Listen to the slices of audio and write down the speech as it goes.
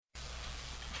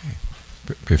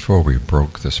Before we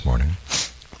broke this morning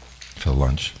for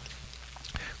lunch,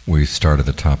 we started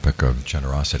the topic of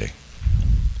generosity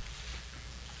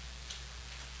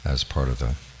as part of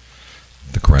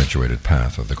the graduated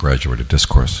path, or the graduated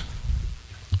discourse.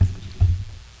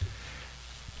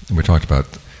 And we talked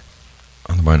about,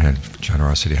 on the one hand,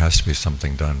 generosity has to be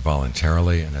something done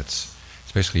voluntarily, and it's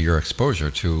basically your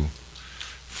exposure to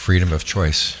freedom of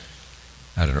choice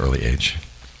at an early age.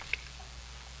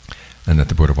 And that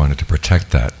the Buddha wanted to protect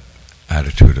that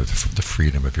attitude of the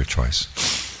freedom of your choice.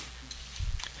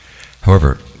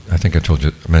 However, I think I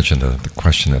mentioned the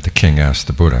question that the king asked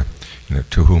the Buddha,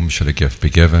 to whom should a gift be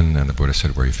given? And the Buddha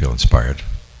said, where you feel inspired.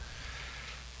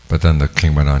 But then the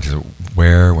king went on to say,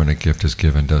 where, when a gift is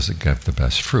given, does it get the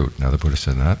best fruit? Now the Buddha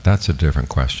said, that's a different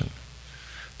question.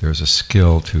 There's a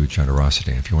skill to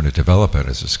generosity, and if you want to develop it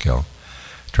as a skill,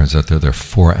 it turns out there are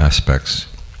 4 aspects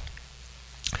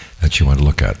that you want to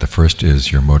look at. The first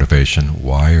is your motivation.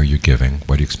 Why are you giving?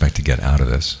 What do you expect to get out of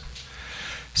this?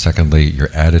 Secondly, your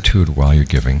attitude while you're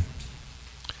giving.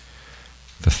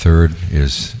 The third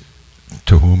is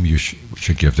to whom you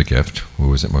should give the gift.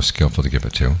 Who is it most skillful to give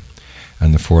it to?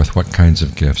 And the fourth, what kinds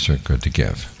of gifts are good to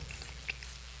give?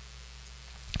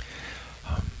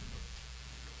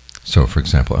 So, for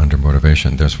example, under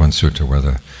motivation, there's one sutta where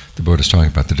the Buddha is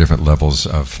talking about the different levels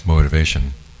of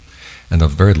motivation. And the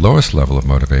very lowest level of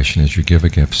motivation is you give a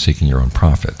gift seeking your own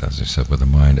profit, as I said, with the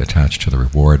mind attached to the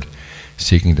reward,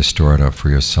 seeking to store it up for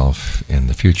yourself in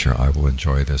the future. I will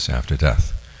enjoy this after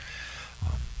death.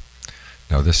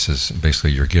 Now this is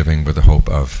basically you're giving with the hope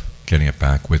of getting it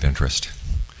back with interest.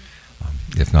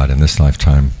 If not in this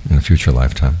lifetime, in a future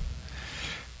lifetime.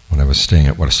 When I was staying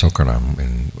at Watasokaram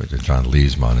in John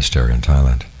Lee's monastery in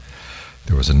Thailand,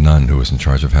 there was a nun who was in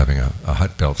charge of having a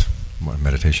hut built, a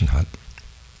meditation hut.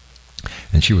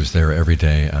 And she was there every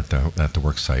day at the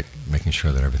work site, making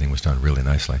sure that everything was done really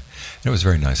nicely. And it was a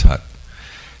very nice hut.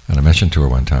 And I mentioned to her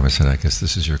one time, I said, I guess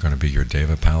this is going to be your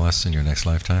Deva palace in your next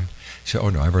lifetime? She said, oh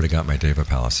no, I've already got my Deva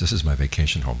palace. This is my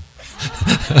vacation home.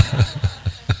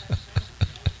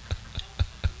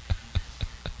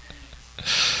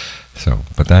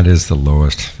 But that is the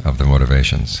lowest of the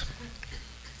motivations.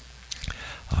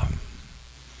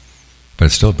 But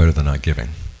it's still better than not giving.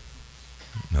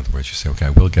 In other words, you say, okay, I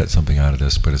will get something out of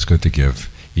this, but it's good to give,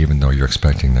 even though you're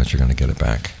expecting that you're going to get it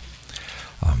back.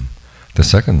 The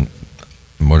second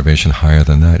motivation higher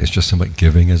than that is just simply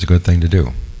giving is a good thing to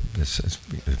do. It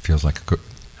feels like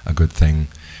a good thing.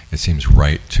 It seems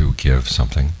right to give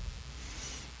something.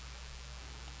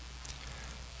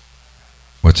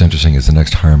 What's interesting is the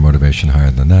next higher motivation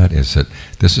higher than that is that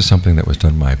this is something that was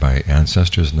done by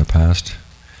ancestors in the past,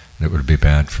 and it would be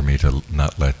bad for me to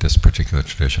not let this particular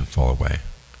tradition fall away.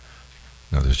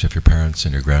 In other words, if your parents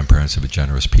and your grandparents have been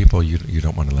generous people, you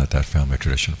don't want to let that family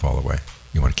tradition fall away.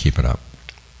 You want to keep it up.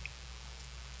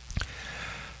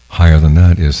 Higher than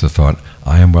that is the thought,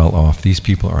 I am well off, these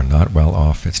people are not well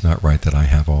off, it's not right that I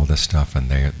have all this stuff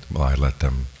and I let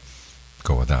them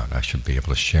go without. I should be able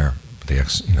to share the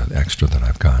extra that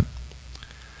I've got.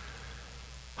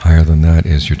 Higher than that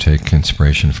is you take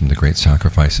inspiration from the great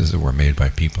sacrifices that were made by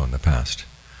people in the past.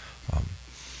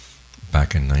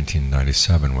 Back in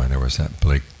 1997, when there was that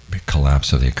big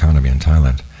collapse of the economy in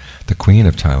Thailand, the Queen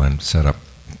of Thailand set up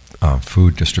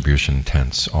food distribution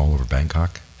tents all over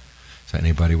Bangkok. So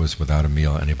anybody was without a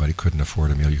meal, anybody couldn't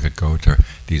afford a meal, you could go to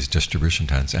these distribution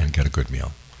tents and get a good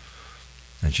meal.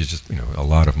 And she just, a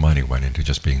lot of money went into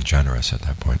just being generous at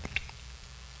that point.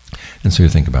 And so you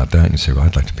think about that and you say, well,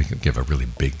 I'd like to give a really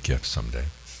big gift someday.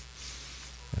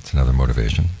 That's another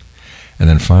motivation. And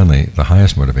then finally, the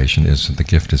highest motivation is that the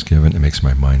gift is given, it makes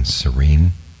my mind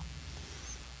serene.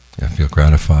 I feel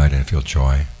gratified and I feel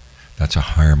joy. That's a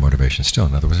higher motivation still.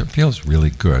 In other words, it feels really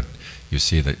good. You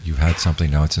see that you've had something,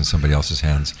 now it's in somebody else's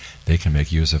hands, they can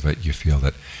make use of it, you feel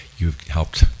that you've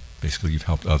helped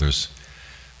others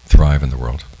thrive in the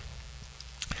world.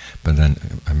 But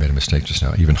then, I made a mistake just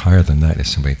now, even higher than that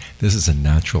is this is a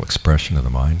natural expression of the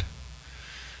mind.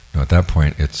 At that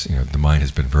point, it's, the mind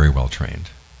has been very well trained.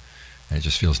 And it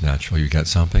just feels natural. You get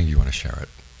something, you want to share it,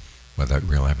 without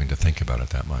really having to think about it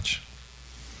that much.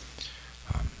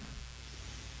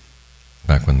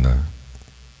 Back when the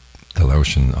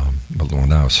Laotian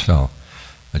Laos fell,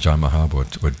 Ajahn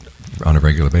Mahabodh would, on a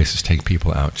regular basis, take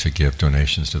people out to give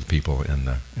donations to the people in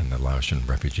the Laotian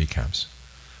refugee camps.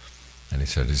 And he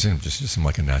said, it just seemed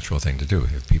like a natural thing to do. You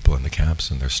have people in the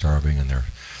camps and they're starving and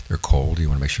they're cold. You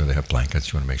want to make sure they have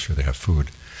blankets. You want to make sure they have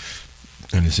food.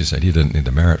 And as he said, he didn't need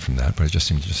the merit from that, but it just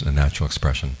seemed just a natural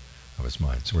expression of his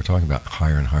mind. So we're talking about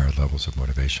higher and higher levels of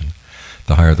motivation.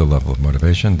 The higher the level of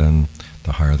motivation, then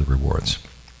the higher the rewards.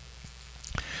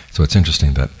 So it's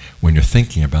interesting that when you're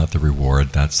thinking about the reward,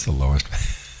 that's the lowest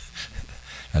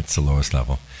that's the lowest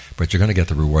level. But you're going to get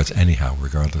the rewards anyhow,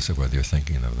 regardless of whether you're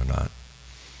thinking of them or not.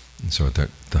 And so the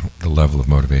level of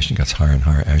motivation gets higher and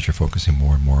higher as you're focusing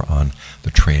more and more on the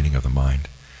training of the mind,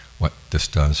 what this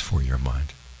does for your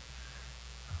mind,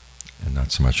 and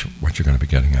not so much what you're going to be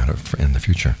getting out of in the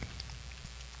future.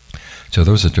 So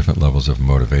those are different levels of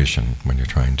motivation when you're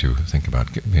trying to think about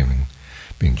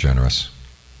being generous,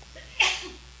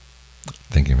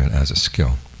 thinking of it as a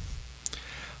skill.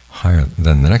 Higher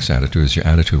than the next attitude is your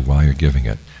attitude while you're giving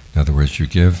it. In other words, you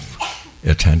give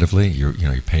attentively. You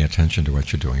pay attention to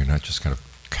what you're doing. You're not just kind of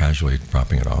casually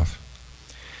dropping it off.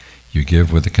 You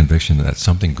give with the conviction that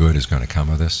something good is going to come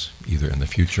of this, either in the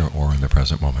future or in the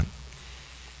present moment.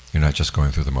 You're not just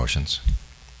going through the motions.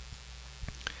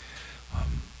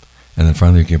 And then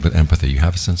finally, you give with empathy. You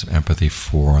have a sense of empathy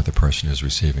for the person who's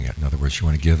receiving it. In other words, you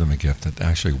want to give them a gift that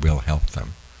actually will help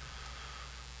them.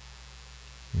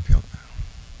 You feel.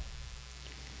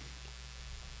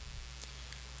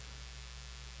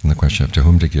 And the question of to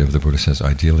whom to give, the Buddha says,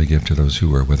 ideally give to those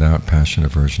who are without passion,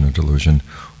 aversion, or delusion,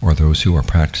 or those who are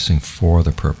practicing for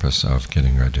the purpose of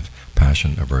getting rid of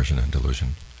passion, aversion, and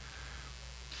delusion.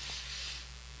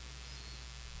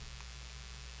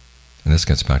 And this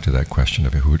gets back to that question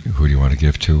of who do you want to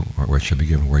give to, or what should be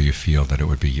given, where you feel that it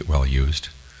would be well used.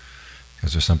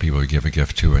 Because there's some people you give a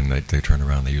gift to and they turn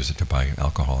around and they use it to buy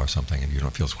alcohol or something, and you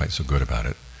don't feel quite so good about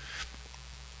it.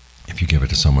 If you give it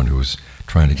to someone who's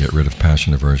trying to get rid of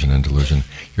passion, aversion, and delusion,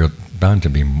 you're bound to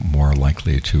be more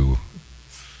likely to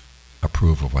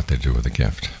approve of what they do with the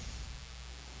gift.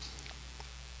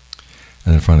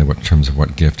 And then finally, in terms of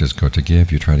what gift is good to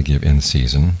give, you try to give in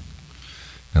season.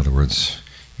 In other words,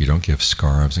 you don't give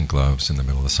scarves and gloves in the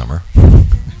middle of the summer.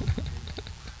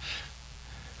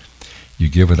 You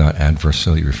give without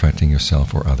adversely affecting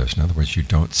yourself or others. In other words, you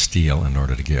don't steal in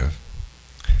order to give.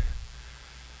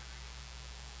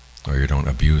 Or you don't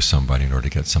abuse somebody in order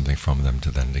to get something from them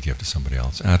to give to somebody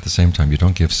else. And at the same time, you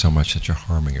don't give so much that you're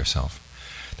harming yourself.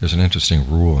 There's an interesting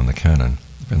rule in the canon,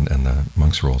 in the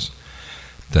monks' rules,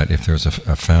 that if there's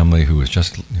a family who is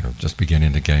just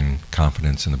beginning to gain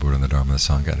confidence in the Buddha and the Dharma and the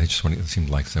Sangha, and it seems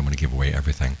like they want to give away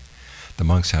everything, the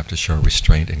monks have to show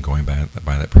restraint in going by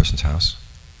that person's house.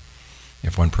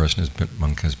 If one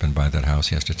monk has been by that house,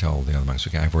 he has to tell the other monks,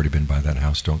 okay, I've already been by that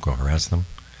house, don't go harass them,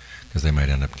 because they might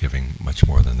end up giving much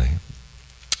more than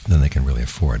they can really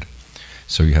afford.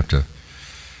 So you have to,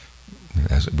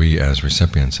 we as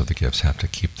recipients of the gifts have to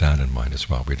keep that in mind as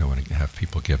well. We don't want to have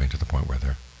people giving to the point where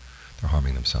they're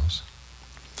harming themselves.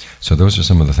 So those are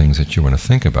some of the things that you want to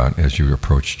think about as you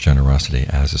approach generosity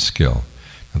as a skill.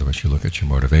 In other words, you look at your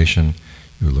motivation,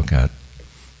 you look at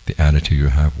the attitude you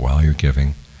have while you're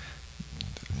giving,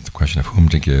 the question of whom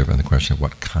to give, and the question of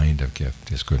what kind of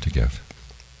gift is good to give.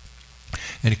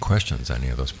 Any questions on any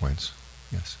of those points?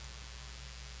 Yes?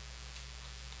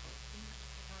 In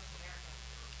North America,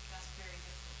 that's very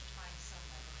difficult to find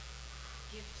somebody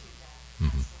to give to that.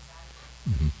 Mm-hmm.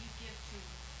 Mm-hmm. If you give to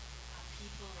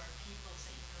people or peoples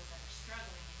that you know that are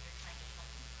struggling and you're trying to help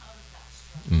them out of that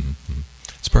struggle. Mm-hmm.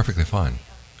 It's perfectly fine.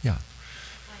 Okay. Yeah. To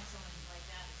find someone like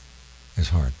that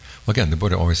is hard. Well, again, the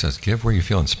Buddha always says, give where you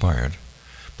feel inspired,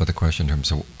 but the question in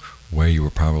terms of where you will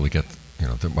probably get,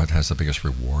 what has the biggest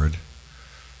reward.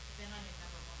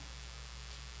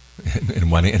 In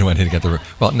wanting to get the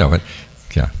well, no, but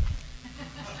yeah.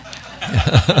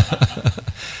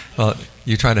 Well,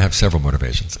 you try to have several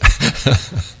motivations.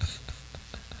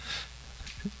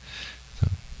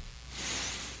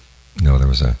 No, there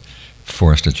was a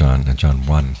Forrester John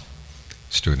 1,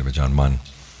 student of John 1,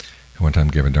 who one time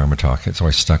gave a Dharma talk. It's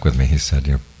always stuck with me. He said,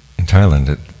 in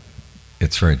Thailand,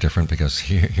 it's very different because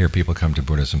here people come to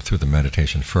Buddhism through the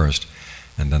meditation first,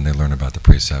 and then they learn about the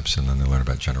precepts, and then they learn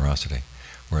about generosity.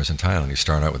 Whereas in Thailand, you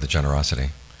start out with the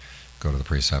generosity, go to the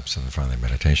precepts, and then finally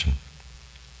meditation.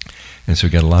 And so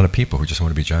you get a lot of people who just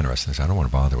want to be generous. They say, I don't want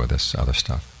to bother with this other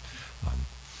stuff.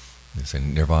 They say,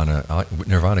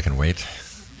 Nirvana can wait.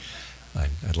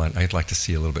 I'd like to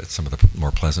see a little bit some of the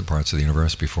more pleasant parts of the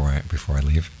universe before I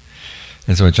leave.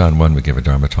 And so John 1 would give a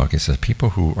Dharma talk. He says, people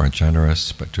who are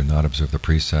generous but do not observe the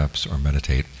precepts or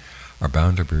meditate are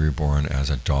bound to be reborn as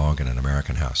a dog in an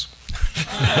American house.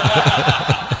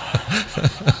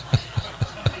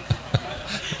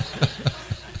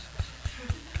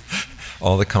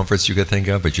 All the comforts you could think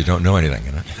of, but you don't know anything.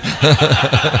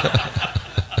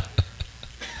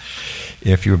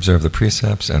 If you observe the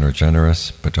precepts and are generous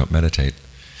but don't meditate,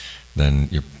 then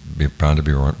you're bound to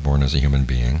be born as a human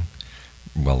being,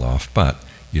 well off, but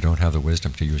you don't have the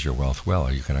wisdom to use your wealth well,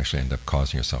 or you can actually end up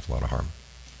causing yourself a lot of harm.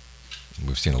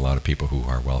 We've seen a lot of people who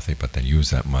are wealthy, but then use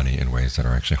that money in ways that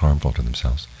are actually harmful to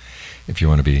themselves. If you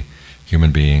want to be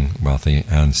human being, wealthy,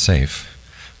 and safe,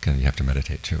 okay, you have to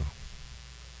meditate too.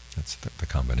 That's the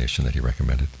combination that he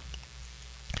recommended.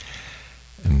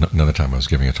 And another time I was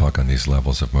giving a talk on these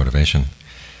levels of motivation,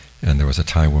 and there was a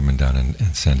Thai woman down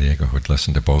in San Diego who had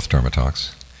listened to both Dharma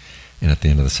talks, and at the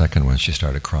end of the second one she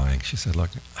started crying. She said, look,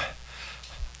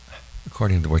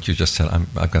 according to what you just said,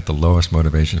 I've got the lowest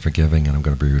motivation for giving, and I'm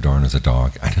going to be reborn as a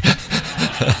dog.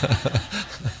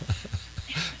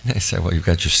 And I said, well, you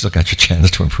still got your chance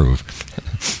to improve.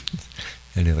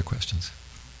 Any other questions?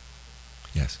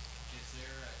 Yes? Is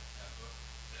there a book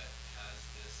that has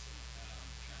this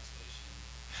translation?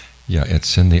 Yeah,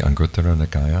 it's in the Anguttara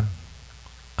Nikaya.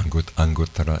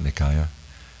 Anguttara Nikaya.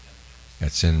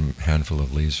 It's in Handful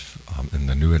of Leaves. In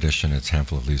the new edition, it's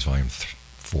Handful of Leaves, Volume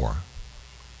 4.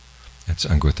 It's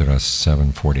Anguttara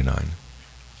 749.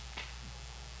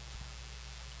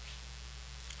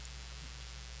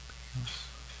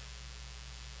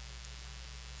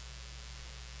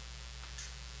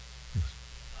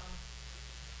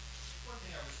 One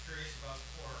thing I was curious about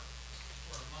for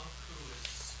a monk who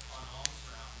is on alms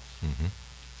round, Mm-hmm.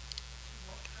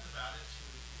 what kind of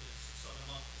attitude is, so the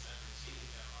monk is receiving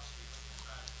generosity, what kind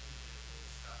of attitude is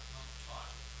that monk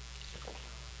taught to,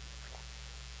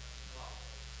 well,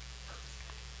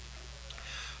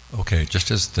 participate? Okay,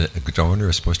 just as the donor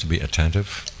is supposed to be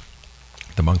attentive,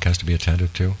 the monk has to be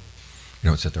attentive too. You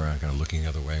don't sit there and kind of looking the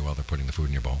other way while they're putting the food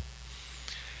in your bowl.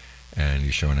 And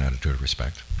you show an attitude of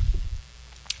respect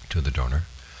to the donor.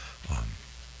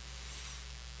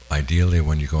 Ideally,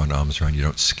 when you go on alms round, you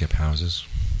don't skip houses.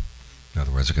 In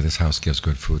other words, okay, this house gives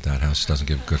good food, that house doesn't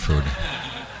give good food.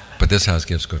 But this house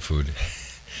gives good food.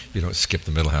 You don't skip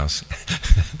the middle house.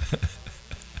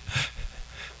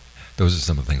 Those are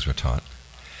some of the things we're taught.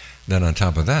 Then on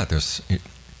top of that,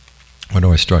 what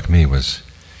always struck me was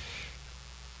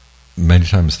many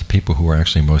times the people who were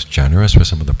actually most generous were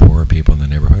some of the poorer people in the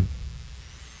neighborhood.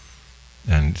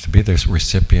 And to be the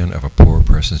recipient of a poor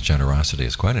person's generosity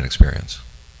is quite an experience.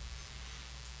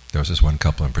 There was this one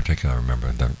couple in particular, I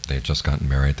remember, they had just gotten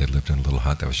married. They lived in a little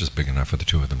hut that was just big enough for the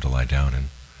two of them to lie down in.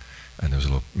 And there was a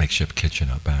little makeshift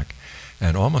kitchen out back.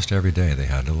 And almost every day they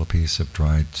had a little piece of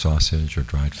dried sausage or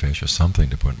dried fish or something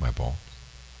to put in my bowl.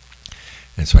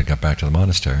 And so I got back to the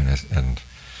monastery, and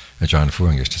John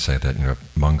Fuang used to say that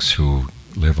monks who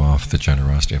live off the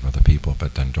generosity of other people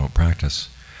but then don't practice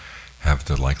have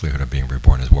the likelihood of being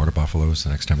reborn as water buffaloes the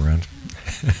next time around.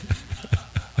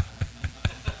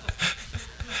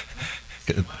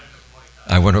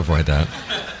 I want to avoid that.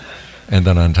 And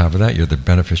then on top of that, you're the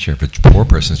beneficiary of a poor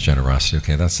person's generosity.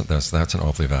 Okay, that's an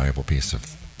awfully valuable piece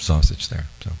of sausage there.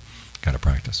 So, got to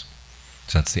practice.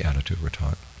 So that's the attitude we're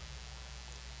taught.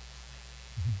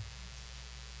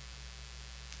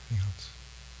 Anything else?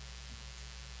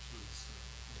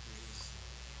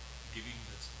 Giving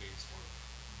that space for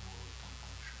moral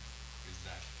compunction, is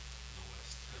that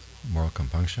lowest as well? Moral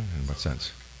compunction? In what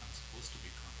sense? Like I'm supposed to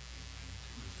be comforting, I need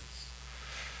to do this.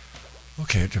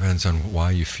 Okay, it depends on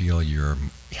why you feel you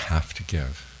have to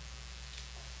give.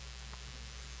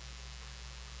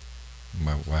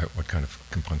 What kind of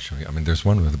compunction? I mean, there's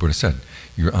one where the Buddha said,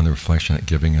 "You're on the reflection that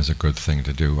giving is a good thing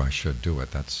to do. I should do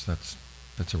it." That's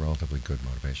a relatively good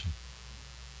motivation.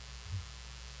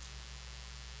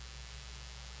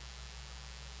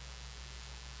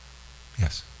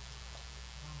 Yes.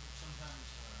 Sometimes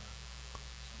some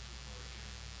people are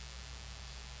giving,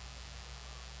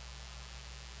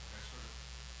 they're sort of,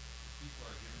 people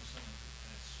are giving something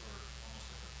and it's sort of almost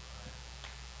like a bribe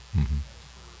Mm-hmm.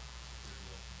 for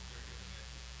goodwill from they're giving it.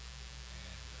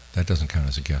 And That doesn't count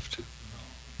as a gift.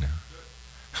 no. No.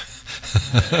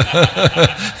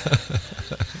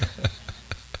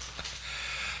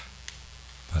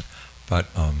 but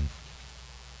there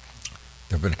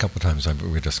have been a couple of times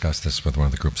we discussed this with one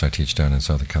of the groups I teach down in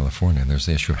Southern California, and there's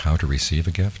the issue of how to receive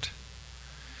a gift.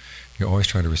 You always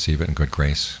try to receive it in good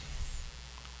grace.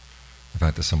 The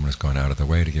fact that someone has gone out of their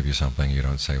way to give you something, you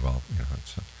don't say, well,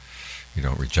 you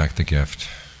don't reject the gift.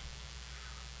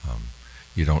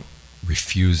 You don't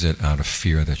refuse it out of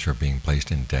fear that you're being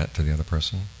placed in debt to the other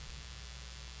person.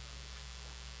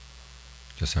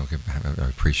 Just say, okay, I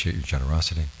appreciate your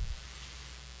generosity.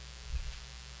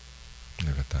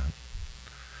 Leave it at that.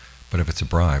 But if it's a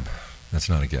bribe, that's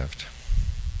not a gift.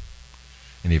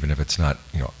 And even if it's not,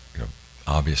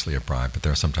 obviously a bribe, but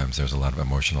there's a lot of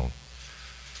emotional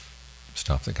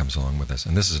stuff that comes along with this.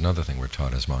 And this is another thing we're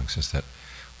taught as monks, is that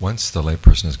once the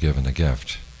layperson is given a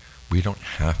gift, we don't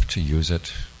have to use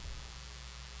it.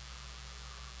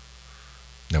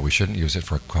 No, we shouldn't use it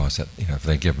for a cause that, if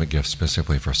they give a gift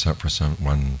specifically for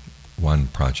one one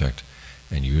project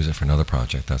and you use it for another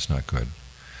project, that's not good.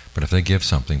 But if they give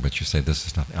something, but you say, this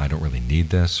is nothing, I don't really need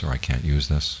this, or I can't use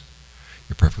this,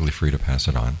 you're perfectly free to pass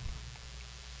it on.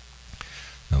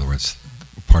 In other words,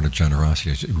 part of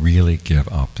generosity is to really give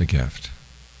up the gift.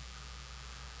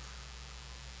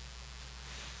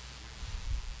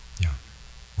 Yeah,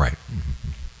 right.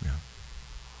 Mm-hmm. Yeah.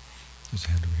 There's a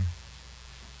hand over here.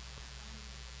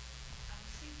 I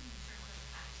was thinking in terms of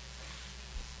taxes, are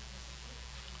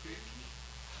we giving as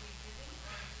a gift? Are we giving, or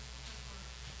just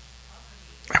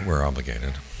because we're obligated? We're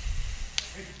obligated.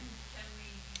 Can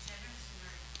we be generous in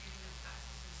our giving of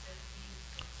taxes instead of being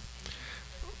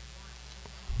so stingy because we want to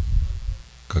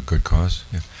go to Good cause.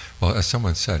 Yeah. Well, as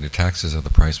someone said, the taxes are the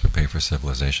price we pay for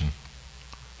civilization.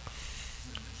 so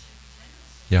we should be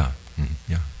generous. Yeah.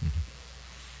 Mm-hmm. Yeah. Mm-hmm.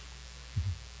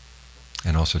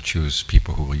 And also choose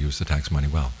people who will use the tax money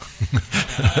well.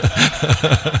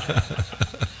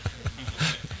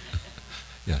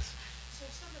 Yes. So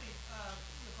if somebody,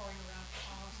 you're going around for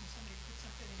alms and somebody puts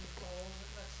something in your bowl that,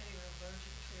 let's say you're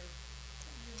allergic to,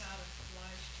 you're not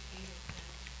obliged to eat it,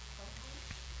 then don't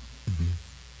eat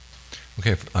it.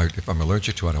 Okay, if I'm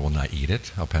allergic to it, I will not eat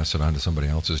it. I'll pass it on to somebody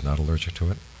else who's not allergic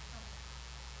to it.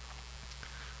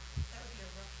 That would be a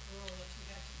rough rule if you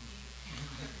had to eat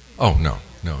everything. Oh, no.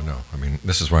 I mean,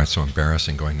 this is why it's so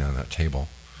embarrassing going down that table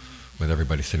with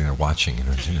everybody sitting there watching. You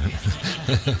know. I did the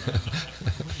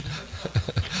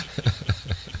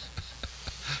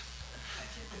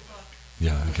book.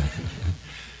 Yeah, okay.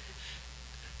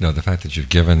 No, the fact that you've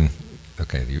given,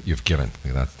 okay, you've given,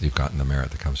 you've gotten the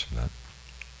merit that comes from that.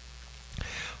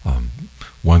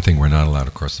 One thing we're not allowed,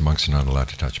 of course, the monks are not allowed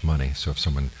to touch money, so if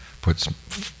someone puts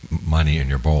money in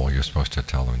your bowl, you're supposed to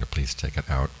tell them to please take it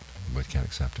out. We can't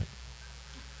accept it.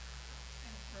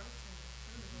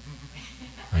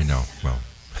 I know, well.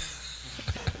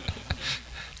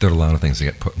 There are a lot of things that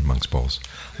get put in monks' bowls.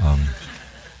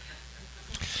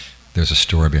 There's a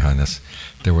story behind this.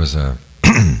 There was a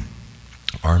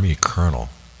army colonel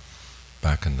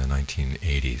back in the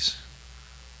 1980s,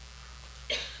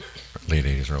 late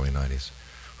 80s, early 90s,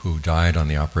 who died on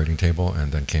the operating table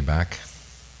and then came back.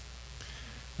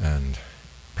 And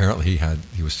apparently the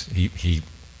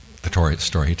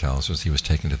story he tells was he was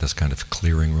taken to this kind of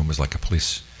clearing room. It was like a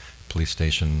police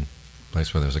station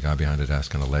place where there was a guy behind a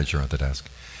desk and a ledger at the desk.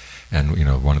 And,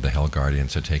 one of the Hell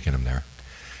Guardians had taken him there.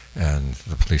 And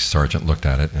the police sergeant looked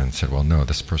at it and said, well, no,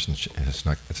 this person, it's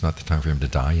not the time for him to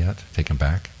die yet. Take him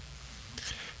back.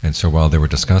 And so while they were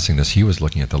discussing this, he was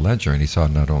looking at the ledger and he saw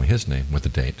not only his name with the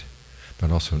date,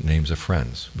 but also names of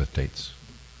friends with dates.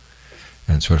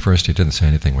 And so at first he didn't say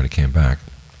anything when he came back.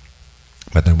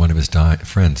 But then one of his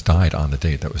friends died on the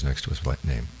date that was next to his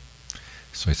name.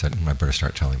 So he said, I better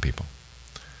start telling people.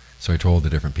 So he told the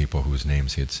different people whose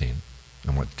names he had seen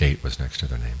and what date was next to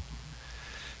their name.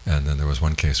 And then there was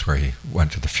one case where he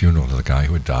went to the funeral of the guy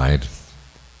who had died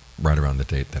right around the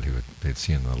date that they'd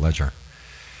seen in the ledger.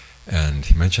 And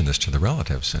he mentioned this to the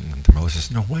relatives, and the relatives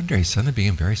said, no wonder, he suddenly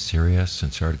became very serious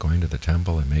and started going to the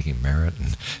temple and making merit.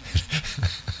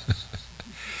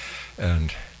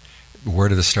 And word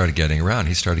of this started getting around.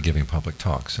 He started giving public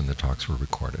talks, and the talks were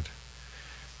recorded.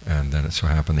 And then it so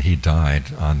happened that he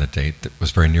died on the date that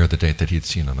was very near the date that he'd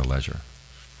seen on the ledger.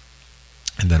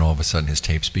 And then all of a sudden his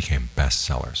tapes became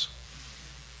bestsellers.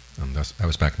 And that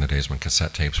was back in the days when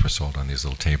cassette tapes were sold on these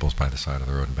little tables by the side of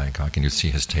the road in Bangkok, and you'd see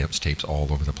his tapes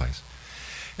all over the place.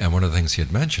 And one of the things he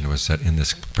had mentioned was that in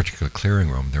this particular clearing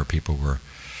room, there were people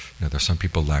some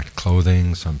people lacked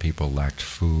clothing, some people lacked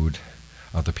food,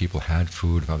 other people had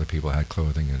food, other people had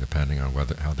clothing, and depending on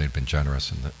how they'd been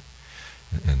generous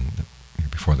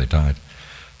before they died.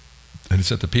 And he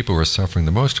said the people who were suffering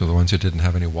the most were the ones who didn't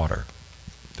have any water.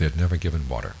 They had never given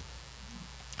water.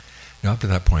 Now, up to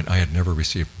that point, I had never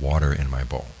received water in my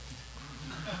bowl.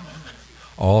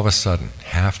 All of a sudden,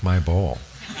 half my bowl.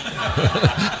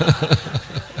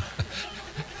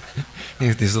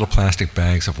 These little plastic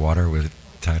bags of water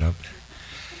tied up.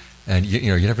 And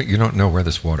you don't know where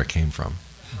this water came from,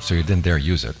 so you didn't dare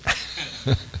use it.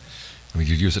 I mean,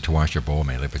 you'd use it to wash your bowl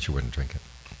mainly, but you wouldn't drink it.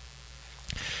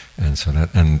 And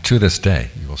to this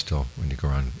day, you will still, when you go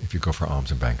around, if you go for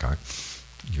alms in Bangkok,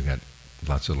 you get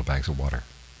lots of little bags of water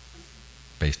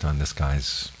based on this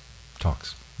guy's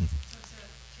talks. Mm-hmm. So is it a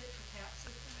tit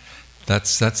for tat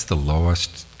system? That's the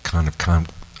lowest kind of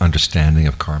understanding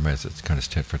of karma, is it's kind of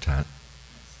tit for tat.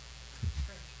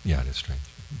 Mm-hmm. Yeah, it is strange.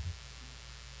 Mm-hmm.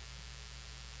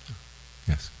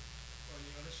 Yes? Well,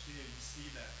 in other sphere, you see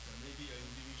that maybe an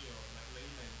individual like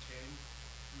layman can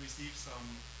receive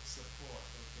some support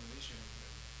or donation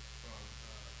from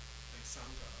like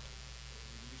Sangha or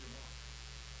individual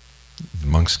monk. The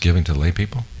monks giving to lay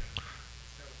people?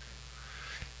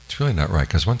 really not right,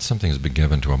 because once something has been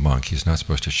given to a monk, he's not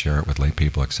supposed to share it with lay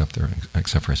people except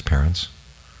for his parents.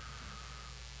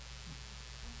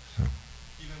 So,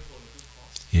 Even for the good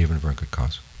cause. even for a good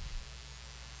cause.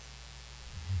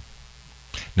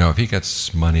 Now, if he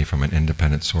gets money from an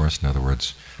independent source, in other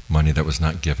words, money that was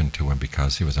not given to him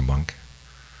because he was a monk,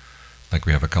 like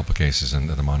we have a couple cases in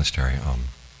the monastery.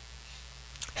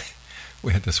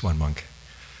 We had this one monk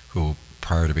who,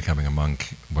 prior to becoming a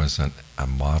monk, was a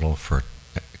model for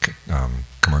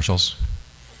commercials,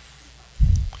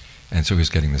 and so he was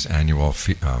getting this annual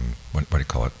what do you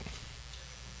call it?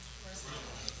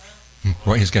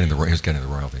 Well, he's getting the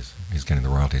royalties. He's getting the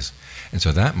royalties, and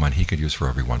so that money he could use for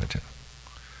whatever he wanted to.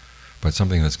 But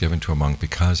something that's given to a monk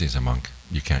because he's a monk,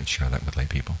 you can't share that with lay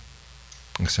people,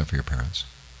 except for your parents.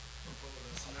 So for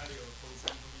the scenario, for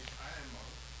example, if I am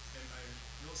monk and I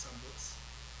know some books,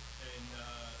 and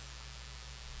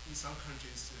in some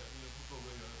countries, people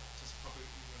will just public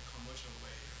in a commercial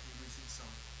way, you receive some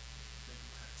maybe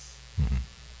tax. Mm-hmm.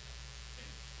 And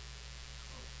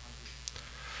how do you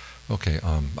Okay,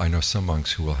 I know some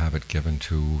monks who will have it given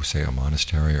to, say, a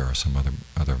monastery or some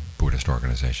other Buddhist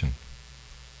organization,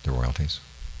 the royalties.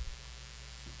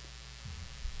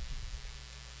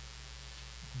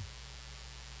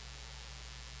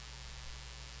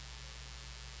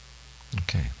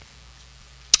 Okay,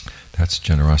 that's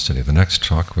generosity. The next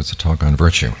talk was a talk on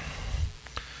virtue.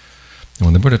 And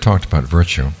when the Buddha talked about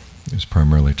virtue, he was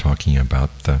primarily talking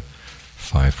about the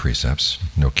 5 precepts: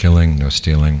 no killing, no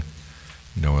stealing,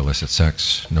 no illicit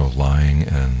sex, no lying,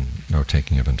 and no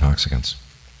taking of intoxicants.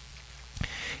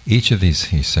 Each of these,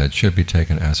 he said, should be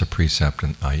taken as a precept,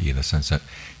 i.e. in the sense that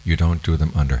you don't do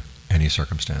them under any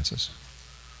circumstances.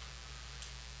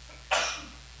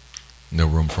 No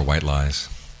room for white lies.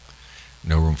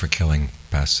 No room for killing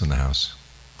pests in the house.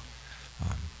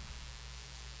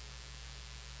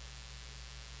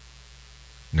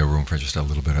 No room for just a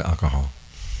little bit of alcohol.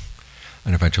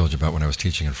 And if I told you about when I was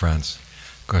teaching in France,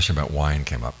 a question about wine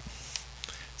came up.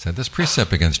 It said, this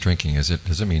precept against drinking, does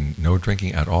it mean no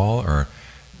drinking at all, or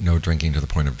no drinking to the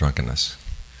point of drunkenness?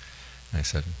 And I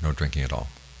said, no drinking at all.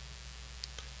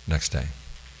 Next day,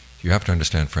 you have to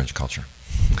understand French culture.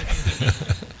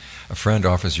 A friend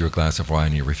offers you a glass of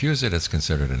wine, you refuse it, it's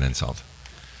considered an insult.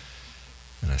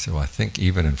 And I said, well, I think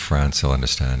even in France they'll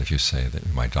understand if you say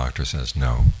that my doctor says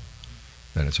no,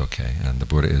 that it's okay. And the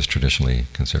Buddha is traditionally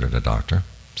considered a doctor,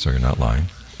 so you're not lying.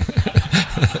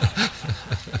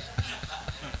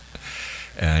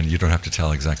 And you don't have to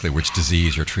tell exactly which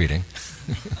disease you're treating.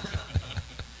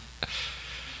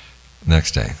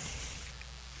 Next day.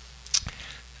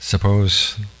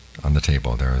 Suppose on the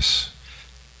table there's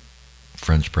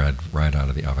French bread right out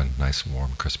of the oven, nice,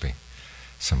 warm, crispy,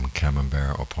 some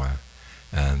camembert au pois,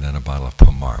 and then a bottle of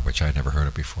Pomard, which I'd never heard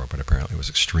of before, but apparently was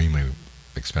extremely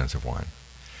expensive wine.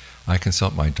 I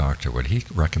consult my doctor. Would he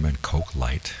recommend Coke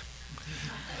Light?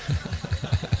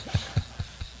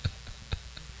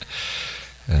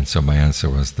 And so my answer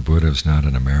was, the Buddha is not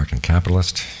an American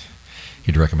capitalist.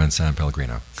 He'd recommend San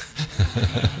Pellegrino.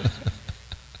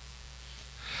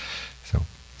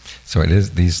 So it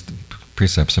is, these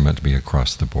precepts are meant to be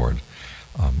across the board.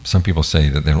 Some people say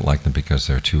that they don't like them because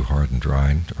they're too hard and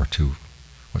dried, or too,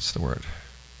 what's the word?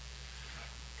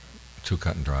 Too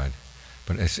cut and dried.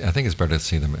 But I think it's better to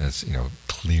see them as,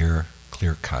 clear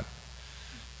cut,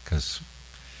 because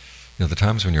the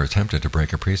times when you're tempted to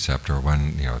break a precept, or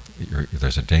when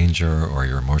there's a danger, or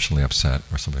you're emotionally upset,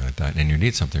 or something like that, and you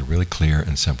need something really clear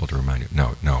and simple to remind you,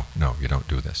 no, you don't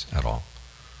do this at all.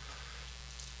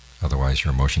 Otherwise,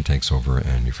 your emotion takes over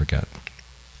and you forget.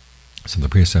 So the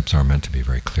precepts are meant to be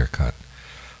very clear cut.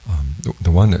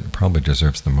 The one that probably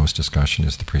deserves the most discussion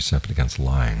is the precept against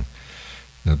lying.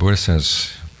 Now, the Buddha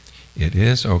says it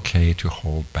is okay to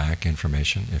hold back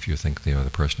information if you think the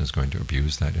other person is going to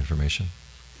abuse that information.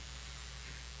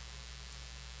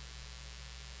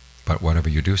 But whatever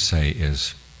you do say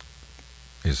is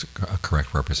a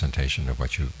correct representation of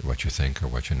what you think or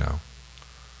what you know.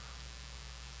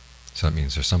 So that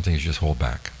means there's some things you just hold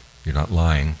back. You're not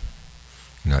lying.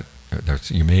 The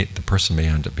person may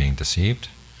end up being deceived.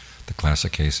 The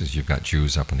classic case is you've got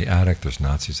Jews up in the attic, there's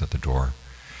Nazis at the door,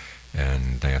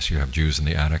 and they ask you, have Jews in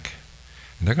the attic?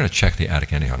 And they're going to check the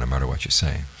attic anyhow, no matter what you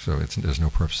say. So there's no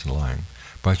purpose in lying.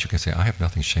 But you can say, I have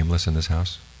nothing shameless in this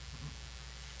house.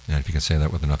 And if you can say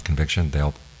that with enough conviction, they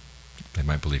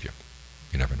might believe you.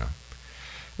 You never know.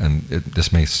 And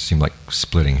this may seem like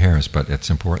splitting hairs, but it's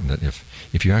important that if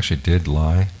you actually did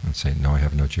lie and say, no, I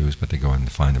have no Jews, but they go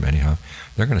and find them anyhow,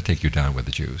 they're going to take you down with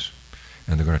the Jews.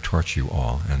 And they're going to torture you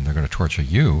all. And they're going to torture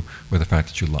you with the fact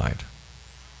that you lied.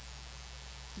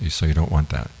 So you don't want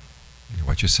that.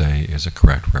 What you say is a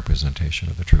correct representation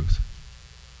of the truth.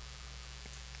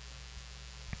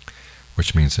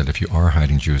 Which means that if you are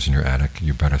hiding Jews in your attic,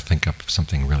 you better think up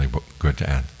something really good to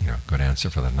add, good answer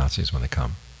for the Nazis when they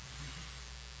come.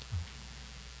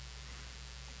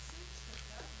 It seems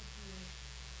that would be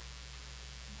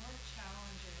more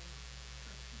challenging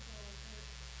for people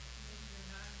that maybe they're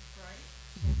not as bright,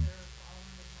 so they're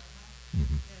following the Dharma,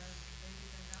 and maybe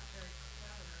they're not very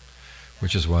clever.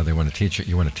 Which is why they want to teach it.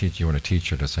 You want a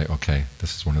teacher to say, okay,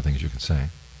 this is one of the things you can say.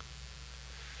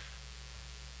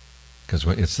 Because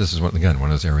this is one of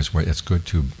those areas where it's good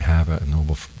to have a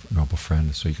noble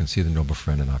friend, so you can see the noble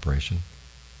friend in operation.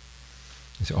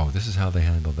 You say, oh, this is how they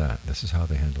handle that. This is how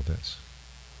they handle this.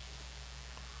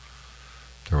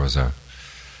 There was a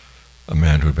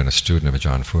man who had been a student of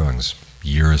Ajahn Fuang's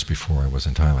years before I was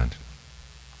in Thailand.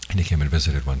 And he came and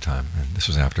visited one time, and this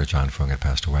was after Ajahn Fuang had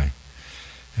passed away.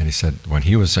 And he said, when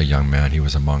he was a young man, he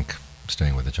was a monk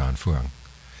staying with Ajahn Fuang.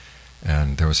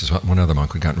 And there was this one other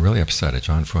monk who had gotten really upset.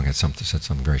 Ajahn Fuang had said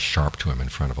something very sharp to him in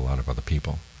front of a lot of other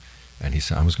people. And he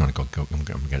said, I was going to I'm going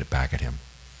to get it back at him.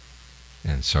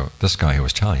 And so this guy who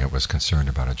was telling it was concerned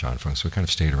about Ajahn Fuang, so he kind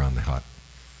of stayed around the hut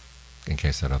in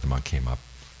case that other monk came up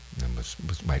and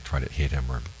might try to hit him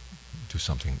or do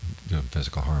him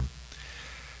physical harm.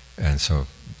 And so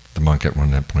the monk at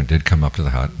one point did come up to the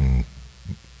hut and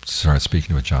started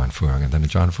speaking to Ajahn Fuang, and then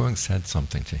Ajahn Fuang said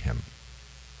something to him.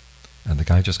 And the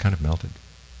guy just kind of melted,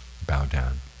 bowed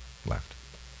down, left.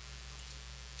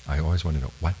 I always want to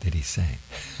know, what did he say?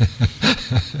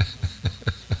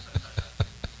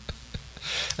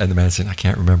 And the man said, I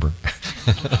can't remember.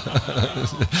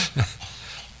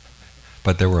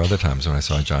 But there were other times when I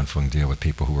saw Ajahn Fuang deal with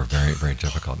people who were very, very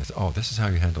difficult. They said, oh, this is how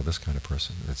you handle this kind of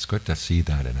person. It's good to see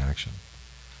that in action.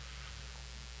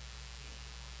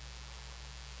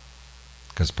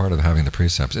 Because part of having the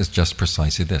precepts is just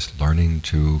precisely this, learning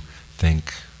to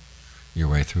think your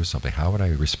way through something. How would I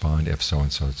respond if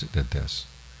so-and-so did this,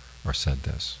 or said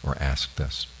this, or asked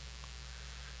this?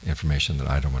 Information that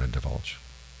I don't want to divulge.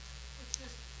 It's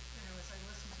just, as I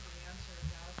listen to the answer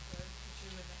about the Jew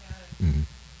in the attic,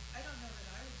 I don't know that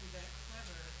I would be that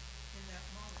clever in that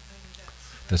moment. I mean,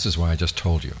 that's... This is why I just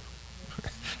told you.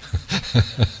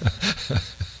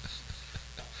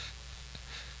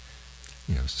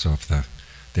 So if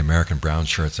the American brown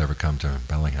shirts ever come to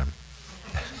Bellingham,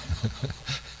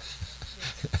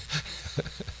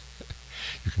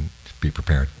 you can be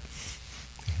prepared.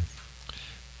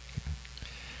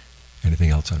 Anything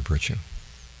else on virtue?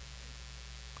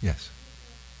 Yes.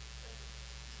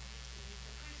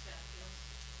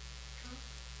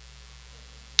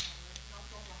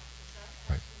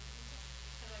 Right.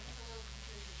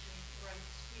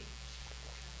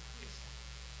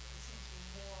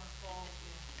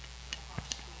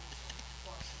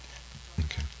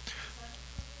 Okay.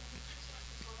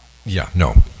 Yeah,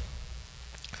 no.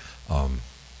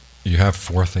 You have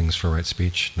 4 things for right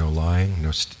speech: no lying,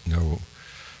 no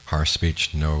harsh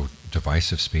speech, no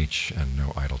divisive speech, and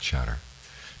no idle chatter.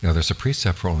 Now, there's a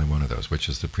precept for only one of those, which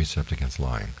is the precept against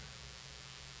lying.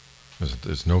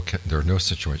 There are no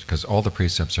situations, because all the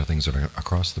precepts are things that are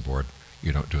across the board.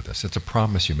 You don't do this. It's a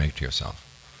promise you make to yourself.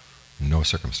 No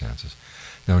circumstances.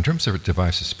 Now, in terms of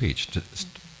divisive speech,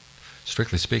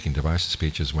 strictly speaking, divisive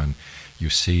speech is when you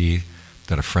see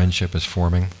that a friendship is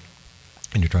forming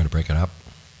and you try to break it up,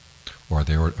 or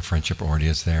a friendship already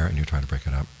is there and you try to break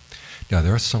it up. Now,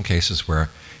 there are some cases where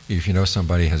if you know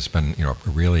somebody has been,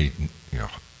 really,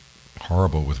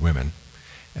 horrible with women,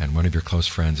 and one of your close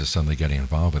friends is suddenly getting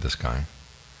involved with this guy, you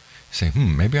say,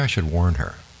 maybe I should warn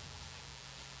her.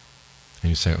 And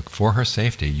you say, for her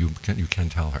safety, you can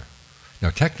tell her. Now,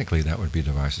 technically, that would be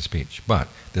divisive speech, but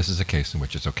this is a case in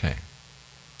which it's okay,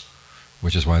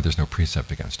 which is why there's no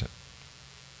precept against it.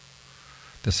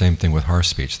 The same thing with harsh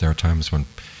speech. There are times when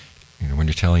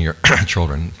you're telling your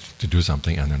children to do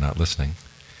something and they're not listening,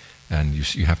 and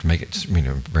you have to make it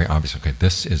very obvious. Okay,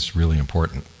 this is really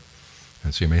important,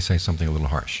 and so you may say something a little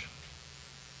harsh.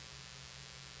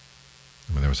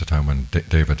 There was a time when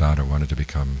Devadatta wanted to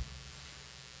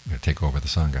take over the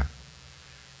sangha,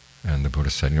 and the Buddha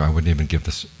said, I wouldn't even give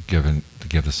the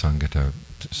sangha to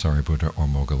Sariputta or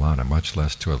Moggallana, much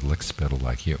less to a lickspittle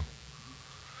like you.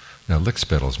 Now,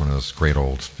 lickspittle is one of those great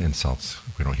old insults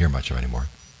we don't hear much of anymore.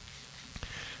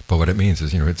 But what it means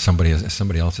is, it's somebody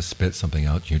else has spit something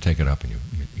out, you take it up and you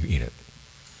eat it.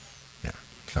 Yeah,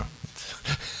 so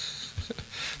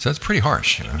it's pretty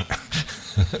harsh,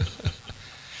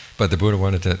 But the Buddha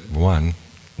wanted to, 1,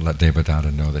 let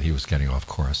Devadatta know that he was getting off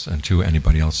course, and 2,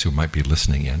 anybody else who might be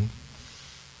listening in.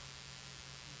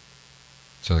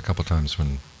 So a couple times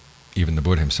when even the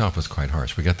Buddha himself was quite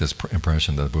harsh. We get this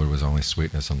impression that the Buddha was only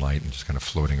sweetness and light and just kind of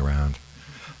floating around.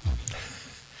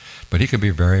 But he could be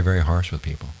very, very harsh with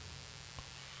people.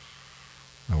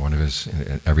 One of his,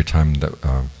 every time that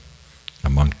a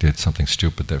monk did something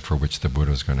stupid that for which the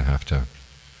Buddha was going to have to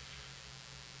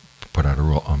put out a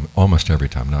rule, almost every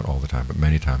time, not all the time, but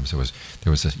many times, there was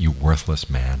this, "You worthless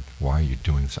man, why are you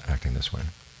acting this way?"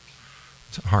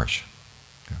 It's harsh.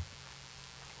 Yeah.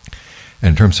 And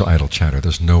in terms of idle chatter,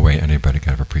 there's no way anybody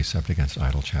can have a precept against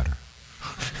idle chatter.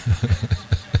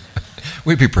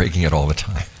 We'd be breaking it all the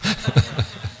time.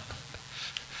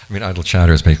 I mean, idle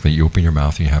chatter is basically you open your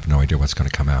mouth and you have no idea what's going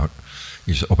to come out.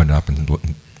 You just open it up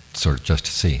and sort of just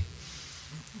to see.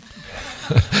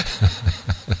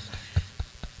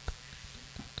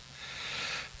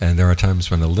 And there are times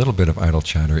when a little bit of idle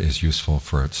chatter is useful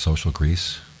for social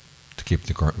grease, to keep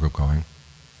the group going.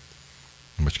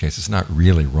 In which case, it's not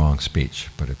really wrong speech,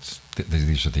 but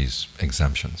these are these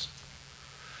exemptions.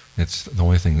 It's the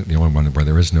only one where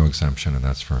there is no exemption, and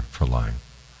that's for lying.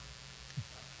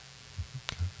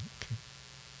 Okay.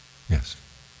 Yes.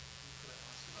 Could I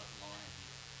ask about lying?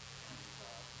 And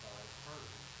I heard,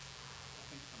 I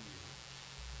think from you,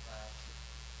 that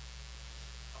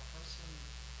a person,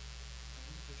 an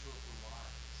individual who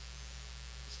lies,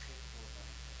 is capable of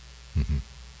anything. Mm-hmm.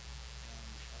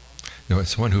 No,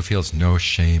 it's someone who feels no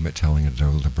shame at telling a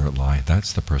deliberate lie.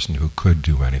 That's the person who could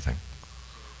do anything.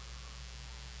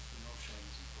 So no shame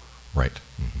is important. Right.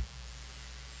 Mm-hmm.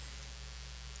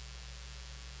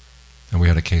 And we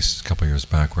had a case a couple of years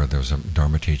back where there was a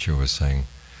Dharma teacher who was saying,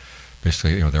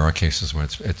 basically, there are cases when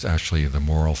it's actually the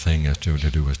moral thing to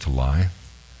do is to lie.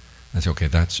 And say, okay,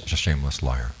 that's a shameless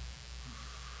liar.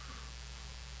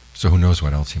 So who knows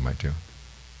what else he might do?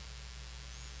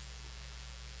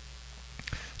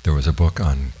 There was a book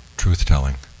on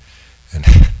truth-telling, and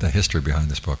the history behind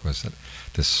this book was that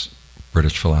this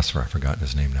British philosopher, I've forgotten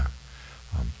his name now,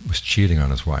 was cheating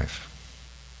on his wife.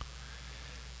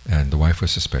 And the wife was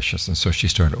suspicious, and so she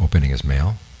started opening his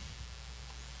mail,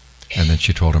 and then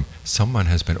she told him, "Someone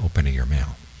has been opening your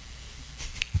mail."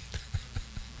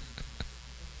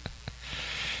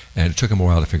 And it took him a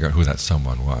while to figure out who that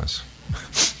someone was.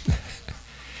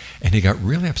 And he got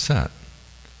really upset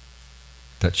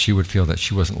that she would feel that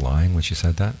she wasn't lying when she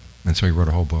said that. And so he wrote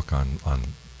a whole book on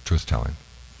truth-telling.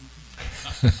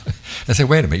 I said,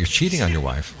 wait a minute, you're cheating on your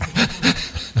wife. But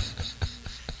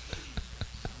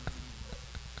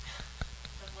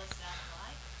was that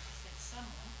lie? She said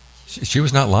someone. She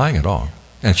was not lying at all.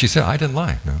 And she said, I didn't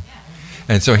lie, no.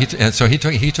 And so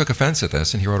he took offense at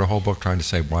this, and he wrote a whole book trying to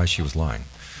say why she was lying.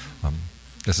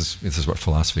 This is what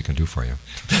philosophy can do for you.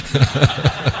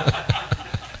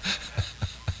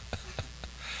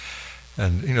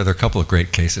 And there are a couple of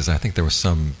great cases. I think there was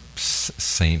some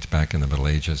saint back in the Middle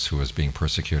Ages who was being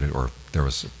persecuted, or there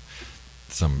was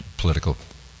some political,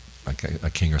 like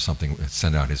a king or something,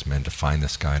 sent out his men to find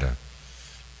this guy to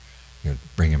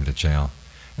bring him to jail.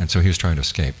 And so he was trying to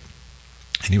escape.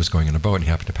 And he was going in a boat, and he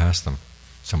happened to pass them,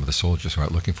 some of the soldiers who were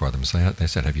out looking for them. So they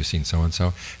said, "Have you seen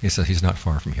so-and-so?" He said, "He's not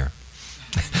far from here."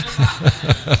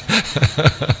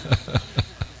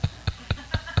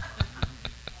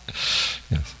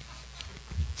 Yes.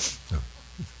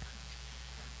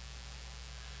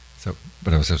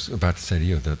 But I was just about to say to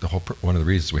you that one of the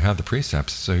reasons we have the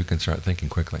precepts is so you can start thinking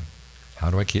quickly.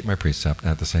 How do I keep my precept and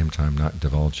at the same time not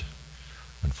divulge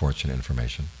unfortunate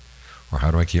information? Or how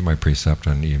do I keep my precept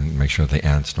and even make sure the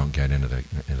ants don't get into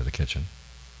the kitchen,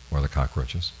 or the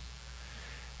cockroaches?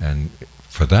 And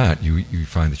for that, you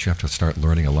find that you have to start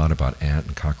learning a lot about ant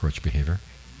and cockroach behavior,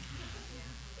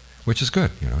 which is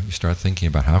good. You start thinking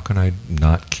about how can I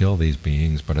not kill these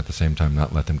beings, but at the same time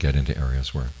not let them get into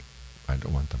areas where I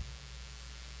don't want them.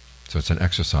 So it's an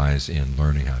exercise in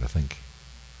learning how to think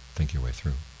your way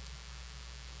through.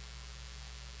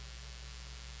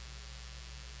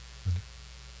 How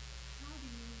do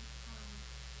you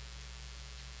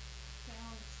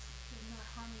balance the not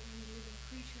harming any living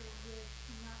creature with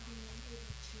not being able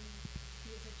to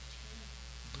be a vegetarian?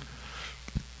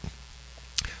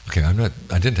 Okay,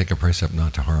 I didn't take a precept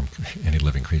not to harm any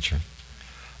living creature.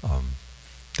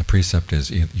 The precept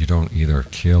is you don't either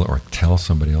kill or tell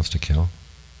somebody else to kill.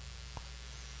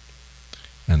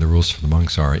 And the rules for the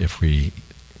monks are, if we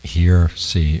hear,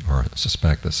 see, or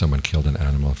suspect that someone killed an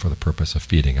animal for the purpose of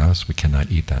feeding us, we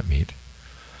cannot eat that meat.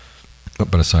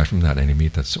 But aside from that, any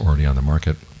meat that's already on the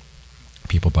market,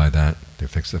 people buy that, they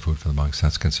fix the food for the monks,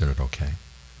 that's considered okay.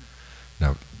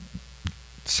 Now,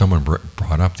 someone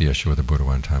brought up the issue with the Buddha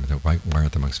one time, that why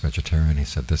aren't the monks vegetarian? He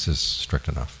said, this is strict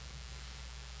enough.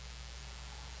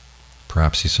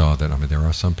 Perhaps he saw that, there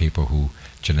are some people who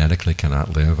genetically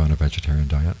cannot live on a vegetarian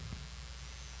diet.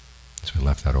 So we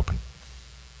left that open.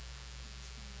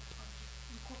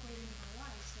 Incorporate it into my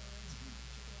life, so it's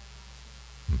figure out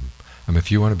how to. I mean,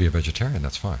 if you want to be a vegetarian,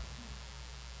 that's fine.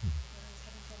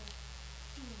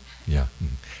 Yeah.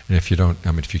 And if you don't,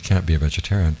 I mean, if you can't be a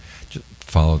vegetarian, just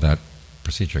follow that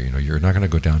procedure. You're not going to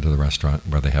go down to the restaurant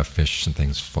where they have fish and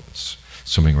things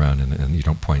swimming around, and you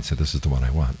don't point and say, "This is the one I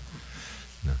want."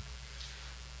 No.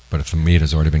 But if the meat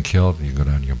has already been killed, you go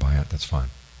down and you buy it. That's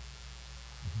fine.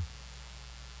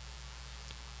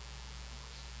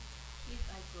 If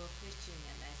I go fishing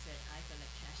and I said I'm gonna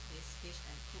catch this fish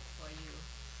and cook for you,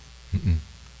 Mm-mm.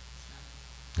 it's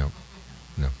not. No.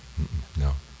 No. Mm-mm.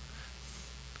 No.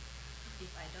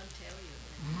 If I don't tell you,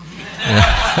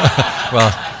 then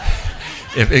Well,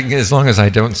 as long as I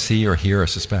don't see or hear or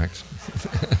suspect.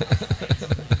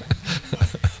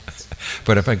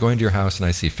 But if I go into your house and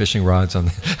I see fishing rods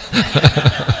on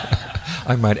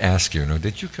I might ask you,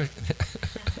 did you cook?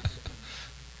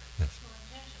 Yes.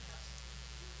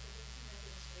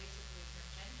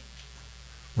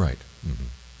 Right.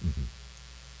 Mm-hmm. Mm-hmm.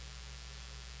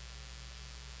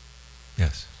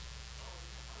 Yes.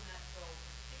 On that, so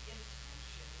the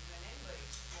intention when anybody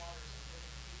slaughters a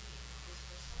living being is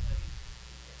for somebody to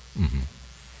eat it. Mm-hmm.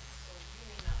 So you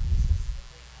may not be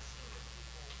specifically asking the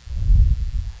people for that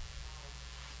cow,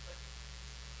 but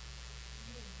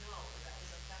you know that was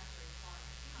a factory farm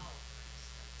cow, for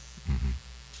instance. Mm-hmm.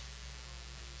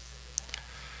 When you sit with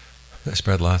that, I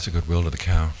spread lots of goodwill to the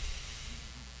cow.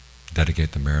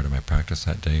 Dedicate the merit of my practice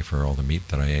that day for all the meat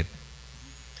that I ate.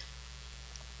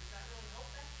 does that really help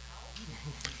that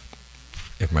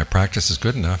cow? If my practice is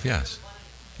good enough, yes.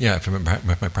 Yeah, if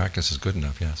my practice is good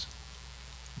enough, yes.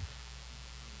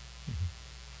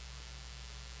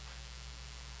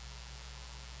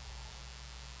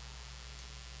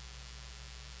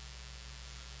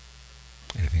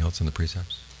 Anything else in the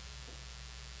precepts?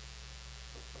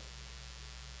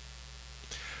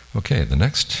 Okay, the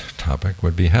next topic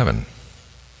would be heaven.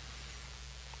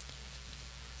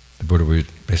 The Buddha would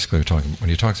basically talking, when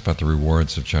he talks about the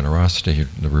rewards of generosity,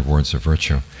 the rewards of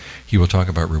virtue, he will talk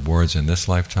about rewards in this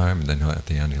lifetime, and then at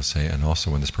the end he'll say, and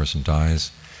also when this person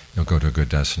dies, you'll go to a good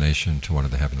destination, to one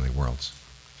of the heavenly worlds.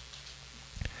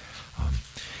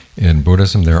 In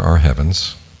Buddhism, there are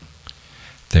heavens.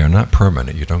 They are not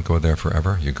permanent. You don't go there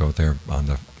forever. You go there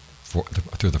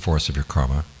through the force of your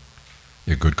karma,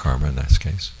 your good karma in this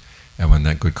case. And when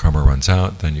that good karma runs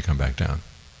out, then you come back down.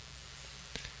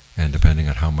 And depending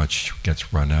on how much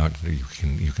gets run out, you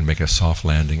can make a soft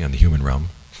landing in the human realm,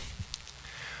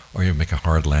 or you make a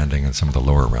hard landing in some of the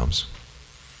lower realms.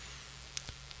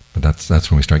 But that's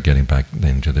when we start getting back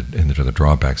into the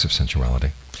drawbacks of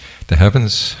sensuality. The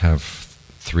heavens have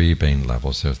three main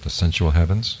levels. There's the sensual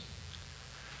heavens,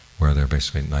 where they're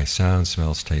basically nice sounds,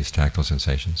 smells, tastes, tactile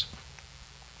sensations.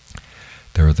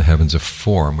 There are the heavens of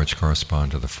form, which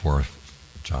correspond to the four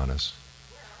jhanas.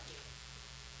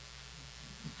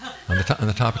 On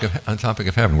the topic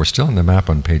of heaven, we're still in the map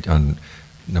on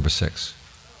number 6.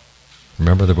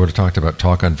 Remember the Buddha talked about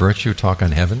talk on virtue, talk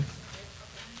on heaven.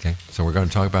 Okay, so we're going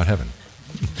to talk about heaven.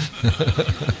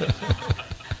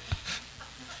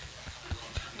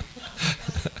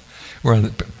 We're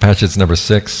on passage number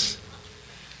 6,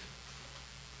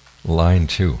 line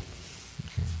 2.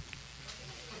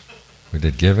 We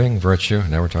did giving, virtue,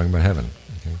 now we're talking about heaven.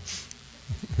 Okay.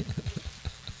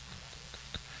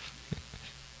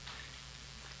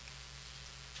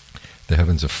 The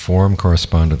heavens of form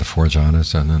correspond to the four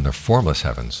jhanas, and then the formless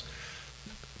heavens,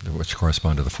 which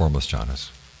correspond to the formless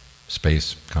jhanas.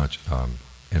 Space,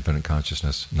 infinite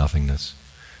consciousness, nothingness,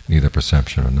 neither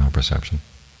perception or non-perception.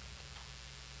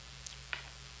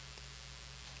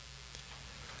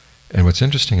 And what's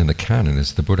interesting in the canon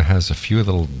is the Buddha has a few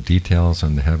little details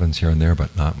on the heavens here and there,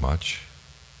 but not much.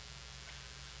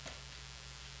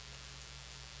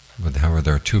 But however,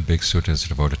 there are 2 big suttas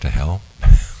devoted to hell.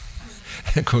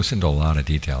 It goes into a lot of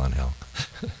detail on hell.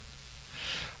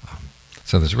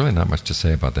 So there's really not much to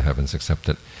say about the heavens, except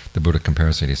that the Buddha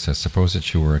compares it. He says, suppose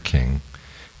that you were a king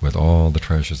with all the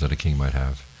treasures that a king might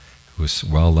have, who was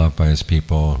well loved by his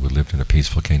people, who lived in a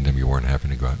peaceful kingdom, you weren't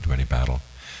having to go out and do any battle.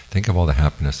 Think of all the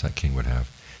happiness that king would have.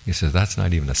 He says that's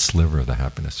not even a sliver of the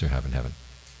happiness you have in heaven.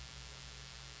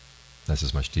 That's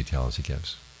as much detail as he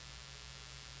gives.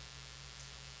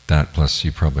 That plus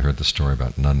you probably heard the story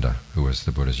about Nanda, who was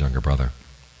the Buddha's younger brother.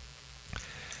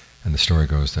 And the story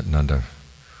goes that Nanda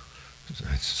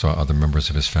saw other members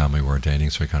of his family were ordaining,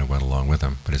 so he kind of went along with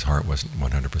them, but his heart wasn't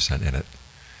 100% in it.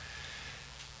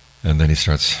 And then he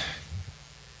starts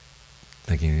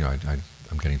thinking, I'm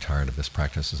getting tired of this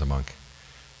practice as a monk.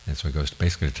 And so he goes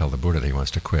basically to tell the Buddha that he wants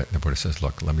to quit. And the Buddha says,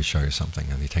 look, let me show you something.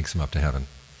 And he takes him up to heaven.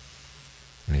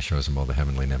 And he shows them all the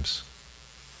heavenly nymphs.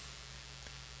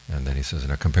 And then he says,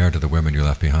 now compared to the women you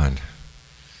left behind,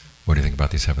 what do you think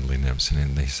about these heavenly nymphs?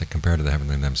 And he said, compared to the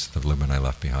heavenly nymphs, the women I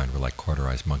left behind were like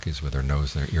quarter-eyed monkeys with their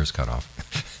nose and their ears cut off.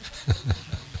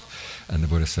 And the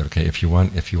Buddha said, okay, if you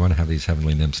want to have these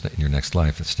heavenly nymphs in your next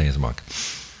life, then stay as a monk.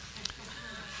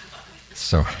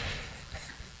 So,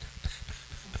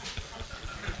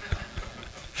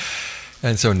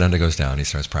 and so Nanda goes down, he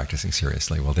starts practicing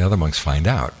seriously. Well, the other monks find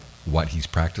out what he's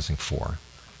practicing for,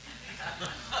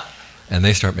 and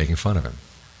they start making fun of him.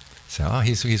 Say, oh,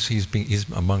 he's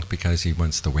a monk because he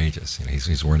wants the wages. You know,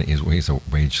 he's a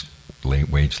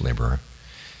wage laborer,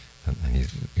 and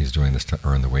he's doing this to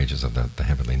earn the wages of the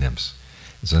heavenly nymphs.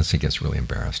 And so he gets really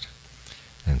embarrassed,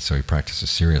 and so he practices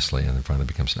seriously, and then finally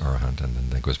becomes an arahant, and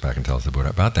then goes back and tells the Buddha,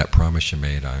 about that promise you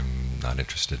made, I'm not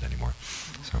interested anymore.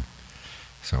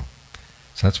 So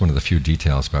that's one of the few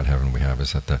details about heaven we have,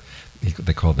 is that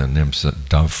they call the nymphs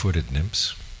dove-footed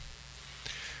nymphs,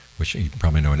 which you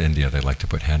probably know in India they like to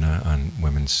put henna on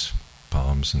women's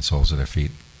palms and soles of their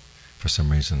feet. For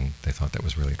some reason they thought that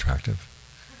was really attractive.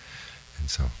 And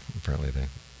so apparently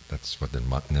that's what the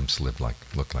nymphs look like.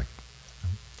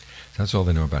 So that's all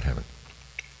they know about heaven.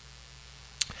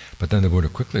 But then the Buddha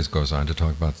quickly goes on to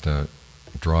talk about the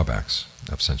drawbacks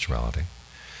of sensuality.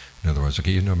 In other words,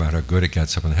 okay, no matter how good it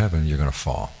gets up in heaven, you're going to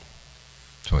fall.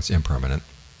 So it's impermanent.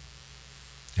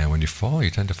 And when you fall, you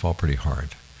tend to fall pretty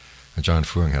hard. And John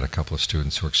Fuang had a couple of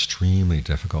students who were extremely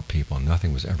difficult people.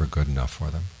 Nothing was ever good enough for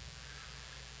them.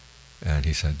 And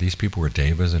he said, these people were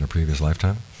devas in a previous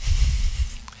lifetime.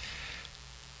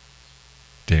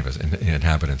 Devas,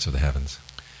 inhabitants of the heavens.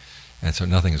 And so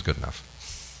nothing is good enough.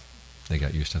 They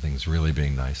got used to things really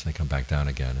being nice, and they come back down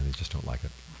again, and they just don't like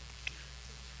it.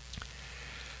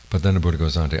 But then the Buddha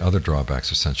goes on to other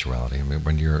drawbacks of sensuality. I mean,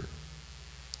 when you're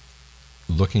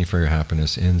looking for your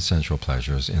happiness in sensual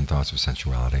pleasures, in thoughts of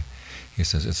sensuality, he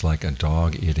says it's like a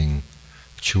dog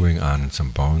chewing on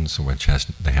some bones which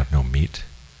they have no meat.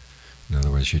 In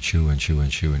other words, you chew and chew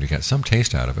and chew, and you get some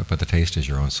taste out of it, but the taste is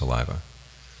your own saliva.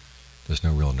 There's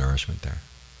no real nourishment there.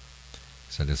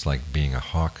 He said it's like being a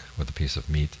hawk with a piece of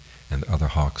meat, and other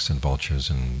hawks and vultures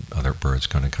and other birds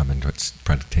going to come into it,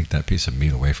 try to take that piece of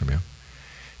meat away from you.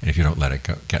 And if you don't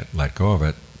let go of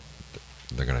it,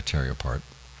 they're going to tear you apart.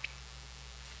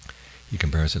 He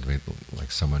compares it to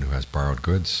like someone who has borrowed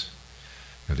goods.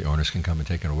 You know, the owners can come and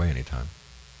take it away anytime.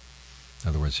 In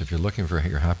other words, if you're looking for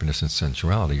your happiness in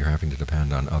sensuality, you're having to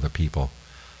depend on other people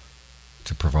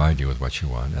to provide you with what you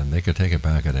want, and they could take it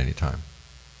back at any time.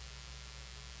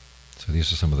 So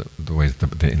these are some of the ways,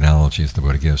 the analogies the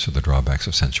Buddha gives for the drawbacks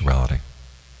of sensuality.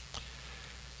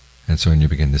 And so when you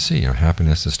begin to see,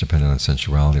 happiness is dependent on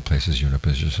sensuality, it places you in a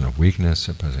position of weakness,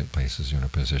 it places you in a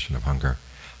position of hunger.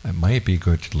 It might be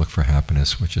good to look for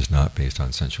happiness which is not based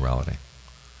on sensuality.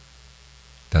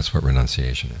 That's what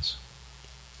renunciation is.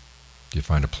 You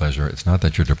find a pleasure, it's not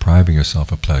that you're depriving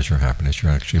yourself of pleasure or happiness,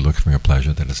 you're actually looking for a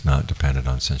pleasure that is not dependent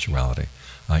on sensuality,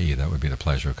 i.e. that would be the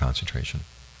pleasure of concentration,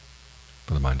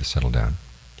 for the mind to settle down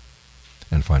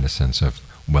and find a sense of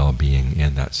well-being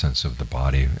in that sense of the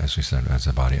body, as we said, as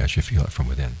a body, as you feel it from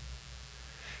within.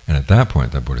 And at that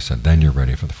point, the Buddha said, then you're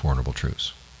ready for the Four Noble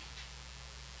Truths.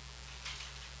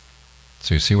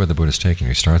 So you see where the Buddha is taking.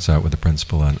 He starts out with the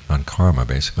principle on karma,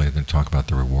 basically, then talk about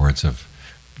the rewards of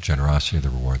generosity, the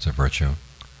rewards of virtue,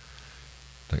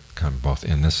 that come both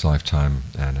in this lifetime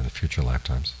and in the future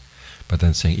lifetimes. But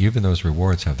then saying even those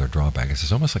rewards have their drawbacks.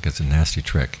 It's almost like it's a nasty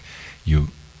trick. You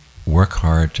work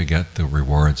hard to get the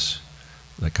rewards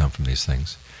that come from these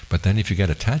things, but then if you get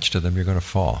attached to them, you're going to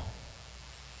fall.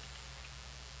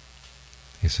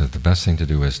 He said the best thing to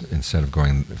do is, instead of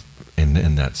going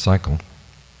in that cycle,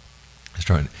 is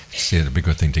try to see it would be a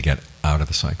good thing to get out of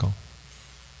the cycle,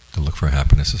 to look for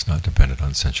happiness is not dependent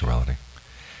on sensuality.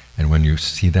 And when you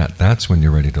see that, that's when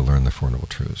you're ready to learn the Four Noble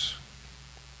Truths.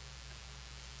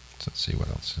 So let's see what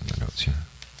else in the notes here.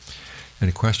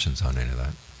 Any questions on any of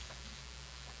that?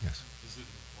 Yes? Is it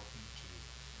important to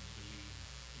believe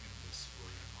in this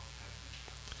world and not having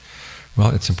it?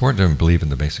 Well, it's important to believe in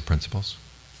the basic principles.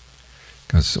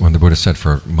 Because when the Buddha said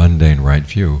for mundane right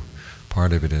view,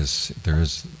 part of it is there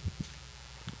is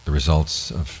the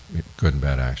results of good and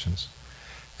bad actions.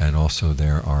 And also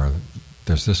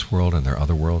there's this world and there are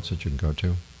other worlds that you can go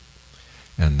to.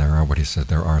 And there are, what he said,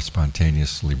 there are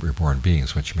spontaneously reborn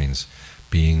beings, which means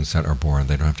beings that are born,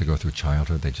 they don't have to go through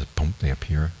childhood, they just, boom, they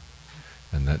appear.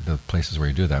 And that the places where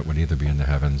you do that would either be in the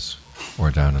heavens or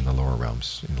down in the lower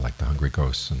realms, like the hungry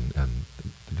ghosts and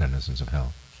the denizens of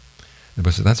hell.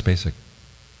 But so that's basic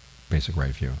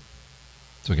right view.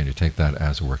 So again, you take that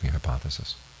as a working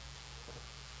hypothesis.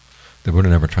 The Buddha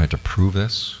never tried to prove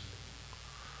this.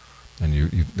 And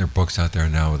there are books out there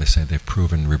now where they say they've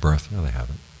proven rebirth. No, they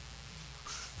haven't.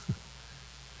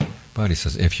 But he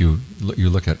says, if you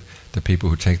look at the people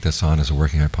who take this on as a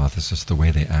working hypothesis, the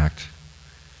way they act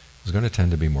is going to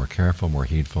tend to be more careful, more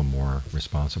heedful, more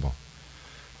responsible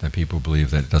than people who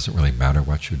believe that it doesn't really matter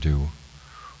what you do,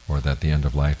 or that the end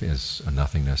of life is a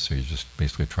nothingness, so you just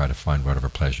basically try to find whatever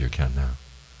pleasure you can now.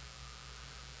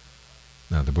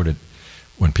 Now the Buddha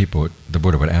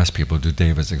would ask people, do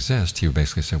devas exist? He would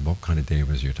basically say, what kind of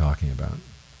devas are you talking about?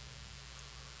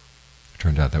 It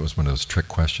turned out that was one of those trick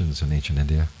questions in ancient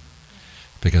India,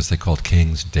 because they called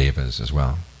kings devas as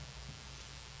well.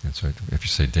 And so if you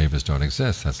say devas don't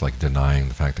exist, that's like denying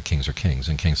the fact that kings are kings,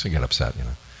 and kings can get upset, you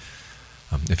know.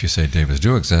 If you say devas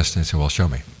do exist, they say, well, show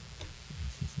me.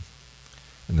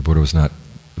 And the Buddha was not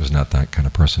that kind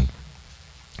of person.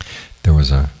 There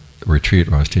was a retreat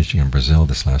where I was teaching in Brazil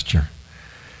this last year,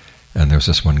 and there was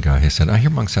this one guy, he said, I hear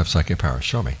monks have psychic powers,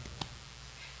 show me.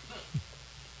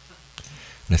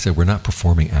 And I said, we're not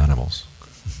performing animals.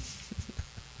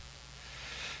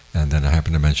 And then I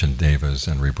happened to mention devas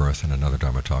and rebirth in another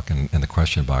Dharma talk, and in the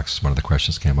question box, one of the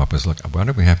questions came up was, look, why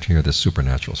do we have to hear this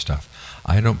supernatural stuff?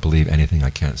 I don't believe anything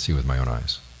I can't see with my own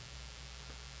eyes.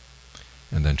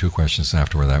 And then 2 questions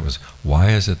afterward that was, why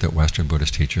is it that Western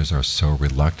Buddhist teachers are so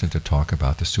reluctant to talk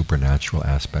about the supernatural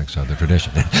aspects of the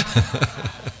tradition?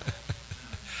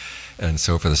 And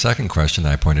so for the second question,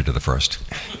 I pointed to the first.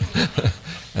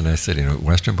 And I said,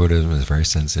 Western Buddhism is very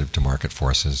sensitive to market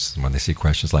forces. When they see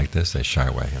questions like this, they shy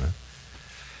away,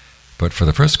 But for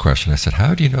the first question, I said,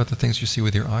 how do you know the things you see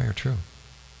with your eye are true?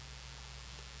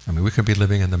 I mean, we could be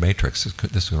living in the Matrix.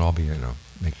 This could all be,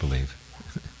 make-believe.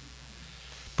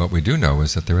 What we do know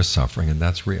is that there is suffering, and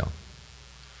that's real.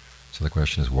 So the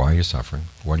question is, why are you suffering?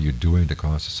 What are you doing to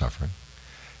cause the suffering?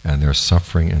 And there's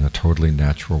suffering in a totally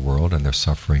natural world, and there's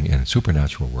suffering in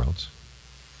supernatural worlds.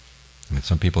 I mean,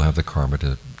 some people have the karma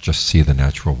to just see the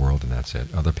natural world and that's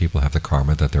it. Other people have the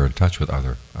karma that they're in touch with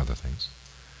other things.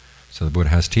 So the Buddha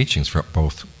has teachings for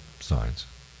both sides.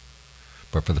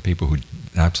 But for the people who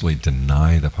absolutely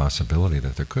deny the possibility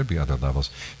that there could be other levels,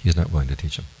 he's not willing to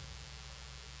teach them.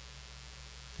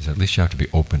 He said, at least you have to be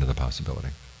open to the possibility.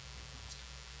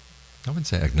 I wouldn't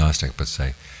say agnostic, but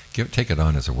say, take it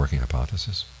on as a working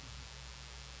hypothesis,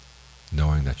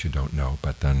 knowing that you don't know,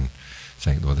 but then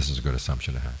saying, well, this is a good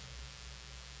assumption to have.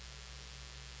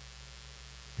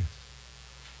 Yes.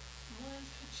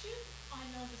 Could you, I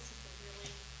know this is a really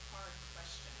hard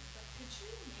question, but could you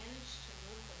manage to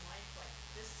move the mic like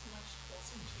this much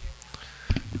closer to your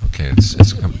mouth? Okay, I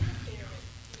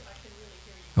can really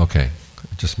hear you. Okay,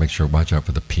 just make sure, watch out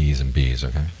for the P's and B's,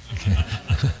 okay? Okay. And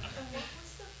what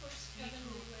was the first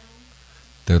heavenly realm?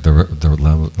 The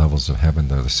levels of heaven,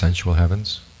 they're the sensual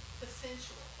heavens. The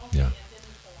sensual, okay, Yeah. and then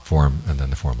the form. Form, and then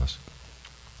the formless.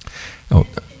 Oh,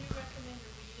 Can you recommend a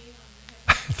reading on the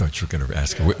I heaven? thought you were going to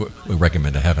ask, we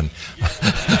recommend a heaven.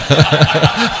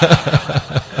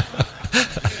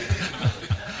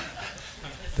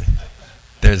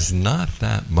 There's not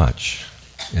that much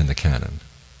in the canon.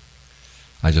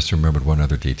 I just remembered one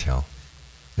other detail.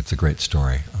 It's a great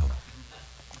story.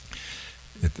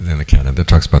 In the canon, that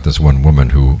talks about this one woman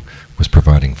who was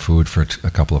providing food for a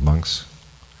couple of monks,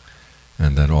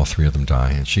 and then all 3 of them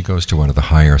die, and she goes to one of the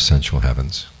higher sensual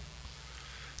heavens.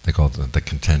 They call it the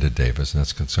contented devas, and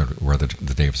that's concerned where the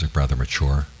devas are rather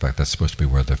mature. In fact, that's supposed to be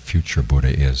where the future Buddha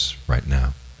is right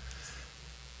now.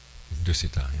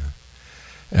 Dusita, yeah.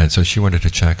 And so she wanted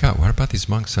to check out, what about these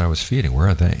monks that I was feeding? Where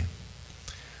are they?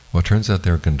 Well, it turns out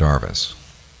they're Gandharvas,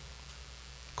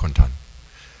 Kontan.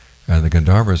 And the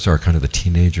Gandharvas are kind of the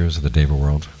teenagers of the Deva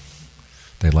world.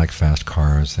 They like fast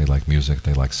cars, they like music,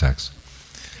 they like sex.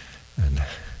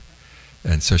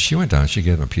 And so she went down, she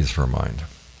gave them a piece of her mind.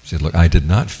 She said, look, I did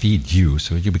not feed you,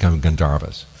 so you become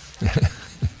Gandharvas.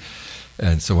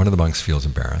 And so one of the monks feels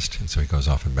embarrassed, and so he goes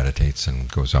off and meditates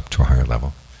and goes up to a higher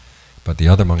level. But the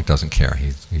other monk doesn't care.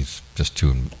 He's just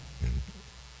too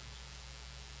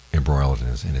embroiled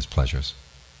in his pleasures.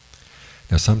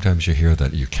 Now sometimes you hear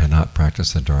that you cannot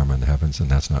practice the Dharma in the heavens, and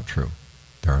that's not true.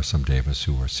 There are some devas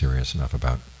who are serious enough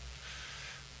about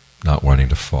not wanting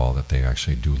to fall that they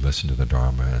actually do listen to the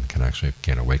Dharma and can actually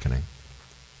gain awakening.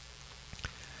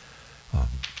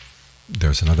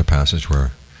 There's another passage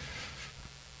where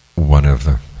one of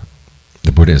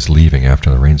the Buddha is leaving after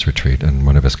the rains retreat, and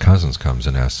one of his cousins comes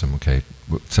and asks him, okay,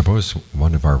 suppose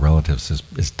one of our relatives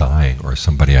is dying, or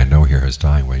somebody I know here is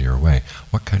dying while you're away.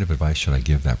 What kind of advice should I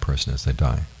give that person as they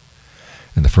die?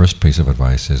 And the first piece of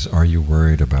advice is, are you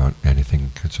worried about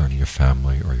anything concerning your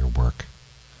family or your work?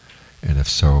 And if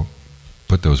so,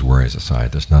 put those worries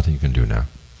aside. There's nothing you can do now.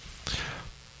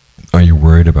 are you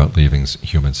worried about leaving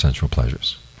human sensual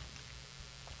pleasures?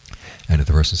 And if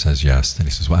the person says yes, then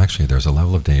he says, well, actually, there's a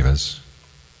level of devas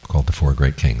called the four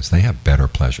great kings. They have better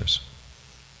pleasures.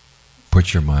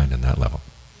 Put your mind in that level.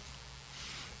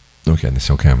 Okay, and they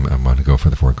say, okay, I'm going to go for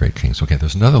the four great kings. Okay,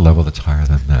 there's another level that's higher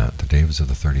than that, the devas of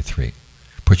the 33.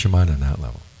 Put your mind on that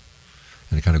level.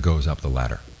 And it kind of goes up the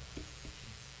ladder.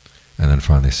 And then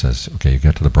finally says, okay, you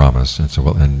get to the Brahmas, and so,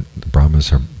 well, and the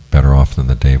Brahmas are better off than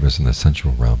the devas in the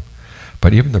sensual realm.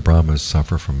 But even the Brahmas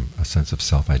suffer from a sense of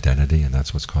self-identity, and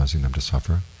that's what's causing them to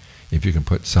suffer. If you can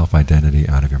put self-identity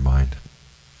out of your mind,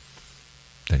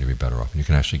 then you'll be better off. And you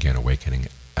can actually gain awakening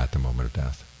at the moment of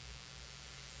death.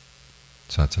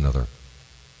 So that's another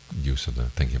use of the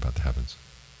thinking about the heavens.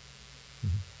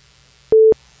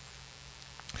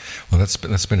 Well,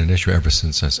 that's been an issue ever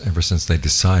since they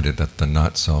decided that the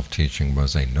not self-teaching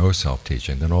was a no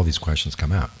self-teaching. Then all these questions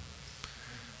come out,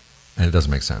 and it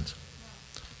doesn't make sense.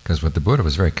 Because what the Buddha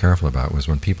was very careful about was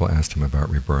when people asked him about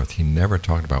rebirth, he never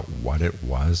talked about what it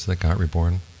was that got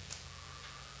reborn.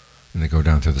 And they go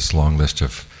down through this long list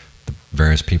of the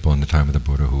various people in the time of the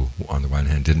Buddha who, on the one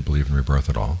hand, didn't believe in rebirth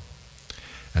at all.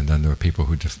 And then there were people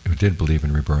who did believe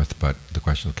in rebirth, but the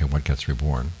question, okay, what gets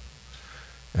reborn?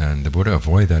 And the Buddha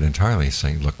avoided that entirely,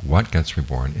 saying, look, what gets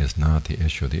reborn is not the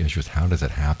issue. The issue is how does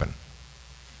it happen?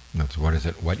 That's what is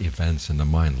it? What events in the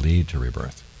mind lead to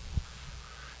rebirth?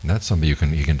 And that's something you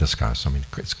can discuss. I mean,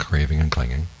 it's craving and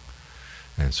clinging.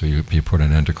 And so you put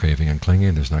an end to craving and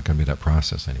clinging, there's not going to be that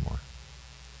process anymore.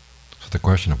 So the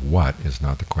question of what is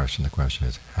not the question. The question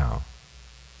is how.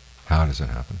 How does it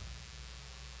happen?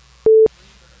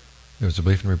 There's a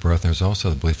belief in rebirth. There's also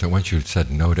the belief that once you've said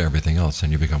no to everything else,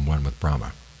 then you become one with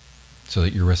Brahma. So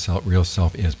that your real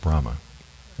self is Brahma.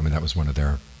 I mean, that was one of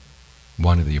the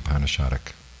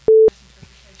Upanishadic.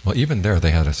 Well, even there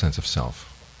they had a sense of self.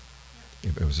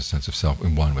 It was a sense of self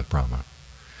in one with Brahma.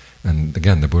 And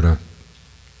again, the Buddha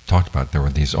talked about there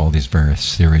were all these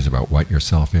various theories about what your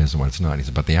self is and what it's not. He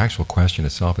said, but the actual question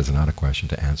itself is not a question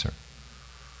to answer.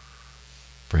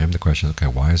 For him, the question is, okay,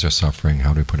 why is there suffering?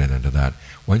 How do we put an end to that?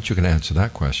 Once you can answer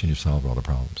that question, you solve all the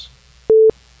problems.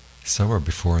 Some are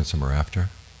before and some are after.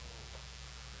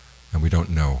 And we don't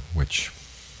know which.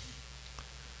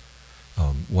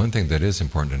 One thing that is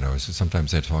important to know is that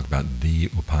sometimes they talk about the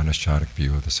Upanishadic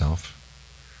view of the self,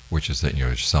 which is that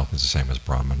your self is the same as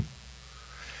Brahman.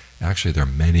 Actually, there are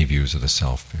many views of the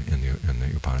self in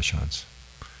the Upanishads.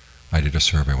 I did a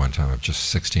survey one time of just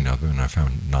 16 of them, and I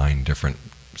found 9 different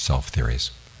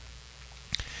self-theories.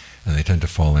 And they tend to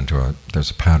fall into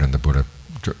there's a pattern the Buddha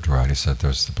drew out. He said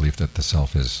there's the belief that the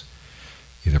self is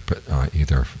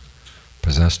either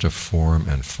possessed of form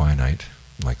and finite,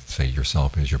 like say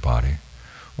yourself is your body,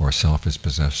 or self is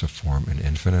possessed of form and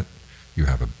infinite. You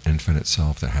have an infinite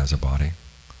self that has a body,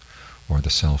 or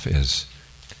the self is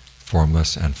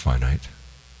formless and finite,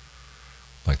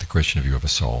 like the Krishna view of a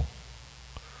soul.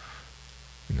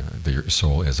 You know, your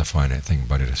soul is a finite thing,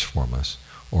 but it is formless.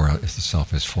 Or if the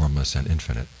self is formless and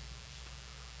infinite.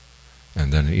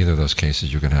 And then in either of those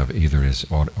cases, you can have either it is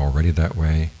already that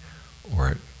way,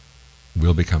 or it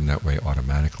will become that way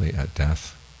automatically at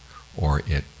death, or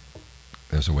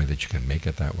there's a way that you can make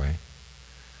it that way.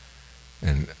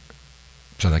 And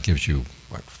so that gives you,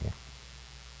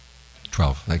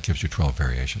 12. That gives you 12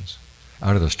 variations.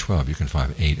 Out of those 12, you can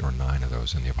find 8 or 9 of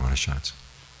those in the Upanishads.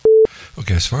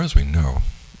 Okay, as far as we know,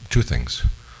 2 things.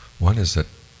 One is that,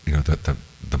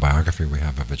 the biography we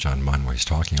have of Ajahn Mun, where he's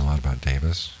talking a lot about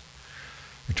devas,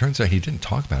 it turns out he didn't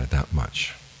talk about it that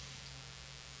much.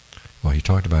 Well, he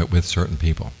talked about it with certain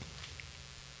people.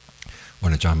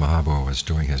 When Ajahn Mahabua was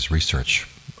doing his research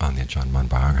on the Ajahn Mun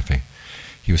biography,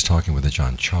 he was talking with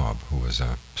Ajahn Chab, who was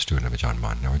a student of Ajahn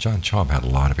Mun. Now, Ajahn Chab had a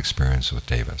lot of experience with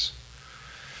devas.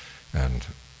 And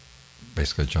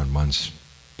basically Ajahn Mun's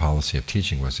policy of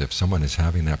teaching was if someone is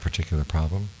having that particular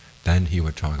problem, then he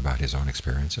would talk about his own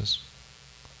experiences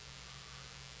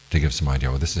to give some idea,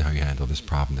 well, this is how you handle this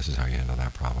problem, this is how you handle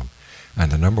that problem.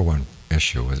 And the number one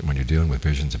issue is when you're dealing with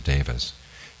visions of devas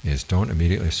is don't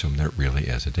immediately assume that it really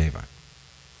is a deva.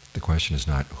 The question is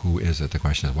not who is it, the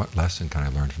question is what lesson can I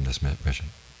learn from this vision?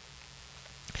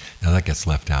 Now that gets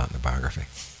left out in the biography.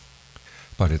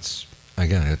 But it's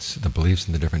the beliefs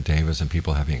in the different devas and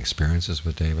people having experiences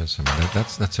with devas. I mean,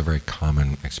 that's a very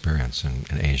common experience in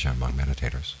Asia among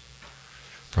meditators.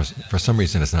 For some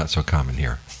reason it's not so common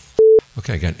here.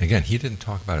 Okay, again, he didn't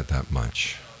talk about it that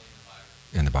much.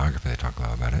 In the biography they talk a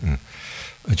lot about it. And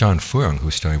Ajahn Fuang, who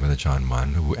studied with Ajahn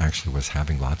Mun, who actually was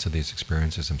having lots of these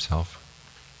experiences himself,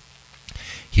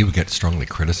 he would get strongly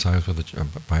criticized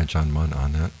by Ajahn Mun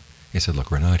on that. He said,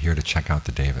 look, we're not here to check out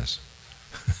the devas.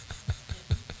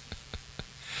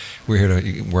 We're here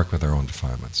to work with our own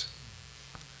defilements.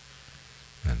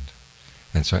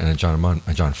 And John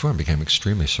Fuan became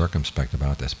extremely circumspect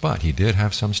about this. But he did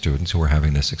have some students who were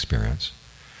having this experience.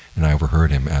 And I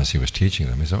overheard him as he was teaching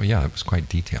them. He said, oh yeah, it was quite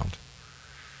detailed,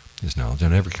 his knowledge.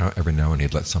 And every now and then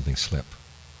he'd let something slip.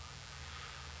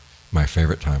 My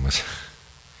favorite time was,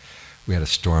 we had a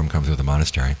storm come through the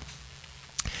monastery.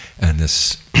 And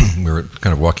we were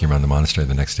kind of walking around the monastery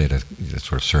the next day to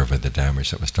sort of survey the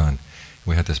damage that was done.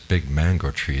 We had this big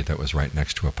mango tree that was right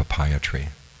next to a papaya tree.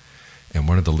 And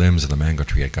one of the limbs of the mango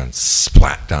tree had gone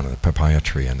splat down on the papaya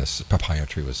tree, and this papaya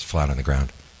tree was flat on the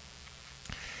ground.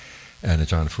 And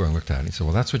John Fuang looked at it and he said,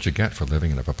 well, that's what you get for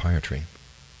living in a papaya tree.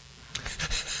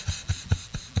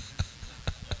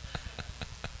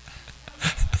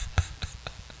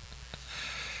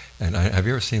 And have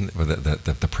you ever seen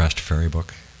the Pressed Fairy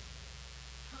book?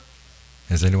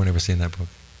 Has anyone ever seen that book?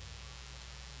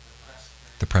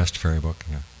 The Pressed Fairy book,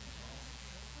 yeah.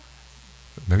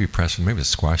 Maybe the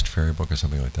Squashed Fairy book or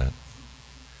something like that.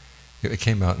 It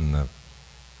came out a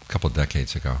couple of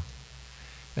decades ago.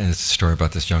 And it's a story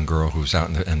about this young girl who's out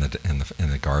in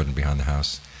the garden behind the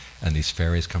house, and these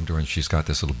fairies come to her, and she's got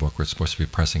this little book where it's supposed to be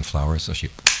pressing flowers, so she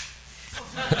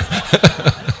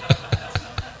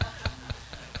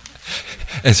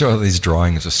and so all these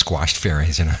drawings of squashed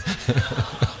fairies,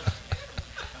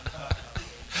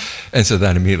 And so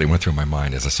that immediately went through my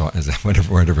mind as I saw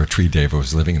whenever a tree deva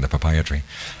was living in the papaya tree.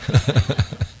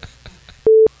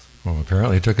 Well,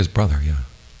 apparently he took his brother, yeah.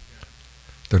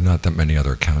 There are not that many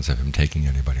other accounts of him taking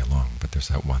anybody along, but there's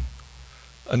that one.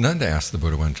 Ananda asked the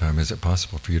Buddha one time, is it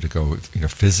possible for you to go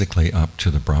physically up to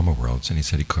the Brahma worlds? And he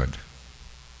said he could.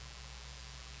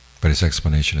 But his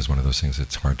explanation is one of those things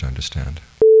that's hard to understand.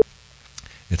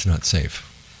 It's not safe.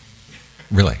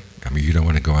 Really. I mean, you don't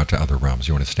want to go out to other realms.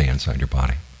 You want to stay inside your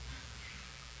body.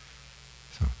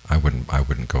 So I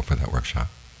wouldn't go for that workshop.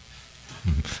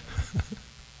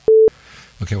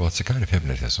 Okay, well, it's a kind of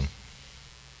hypnotism.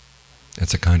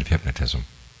 It's a kind of hypnotism.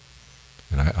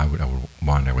 And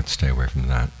I would stay away from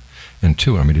that. And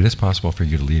two, I mean, it is possible for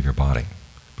you to leave your body,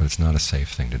 but it's not a safe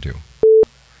thing to do.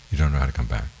 You don't know how to come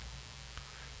back.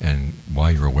 And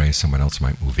while you're away, someone else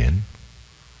might move in,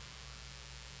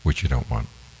 which you don't want.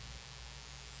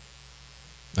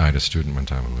 I had a student one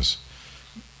time who was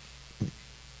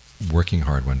working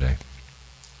hard one day,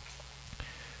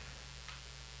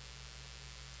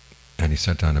 and he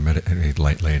sat down to meditate, and he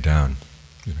lay down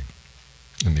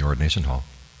in the ordination hall.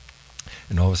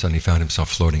 And all of a sudden he found himself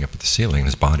floating up at the ceiling, and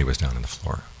his body was down on the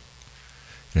floor.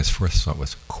 And his first thought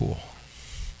was, cool.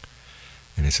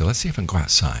 And he said, let's see if I can go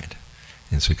outside.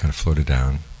 And so he kind of floated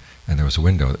down, and there was a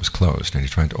window that was closed, and he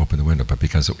tried to open the window, but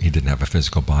because he didn't have a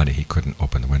physical body, he couldn't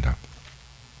open the window.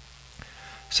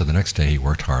 So the next day he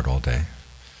worked hard all day,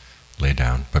 lay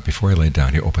down, but before he laid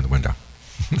down, he opened the window.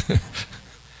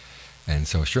 And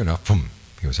so sure enough, boom,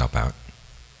 he was up out.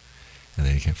 And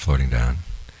then he kept floating down.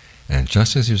 And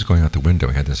just as he was going out the window,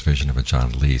 he had this vision of a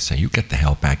John Lee saying, you get the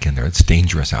hell back in there, it's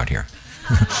dangerous out here.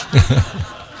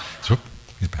 So whoop,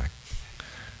 he's back.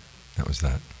 That was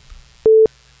that.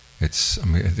 It's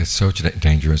so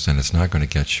dangerous, and it's not going to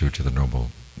get you to the noble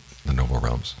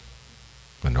realms,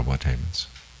 the noble attainments.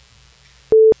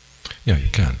 Yeah, you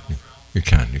can. You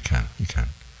can.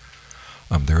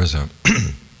 There is a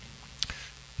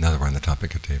now that we're on the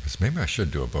topic of devas, maybe I should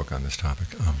do a book on this topic.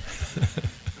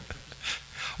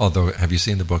 Although, have you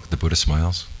seen the book, The Buddha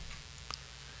Smiles?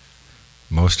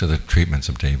 Most of the treatments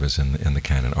of devas in the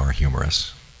canon are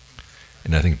humorous.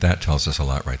 And I think that tells us a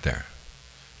lot right there.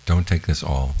 Don't take this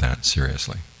all that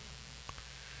seriously.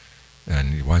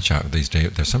 And you watch out,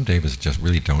 there's some devas that just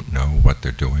really don't know what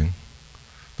they're doing.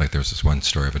 Like there's this one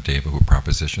story of a deva who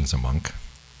propositions a monk.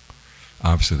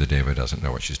 Obviously the deva doesn't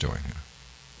know what she's doing.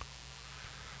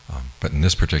 But in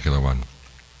this particular one,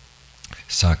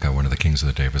 Saka, one of the kings of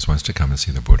the devas, wants to come and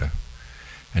see the Buddha.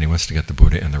 And he wants to get the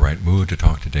Buddha in the right mood to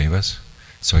talk to devas,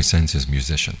 so he sends his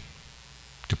musician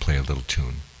to play a little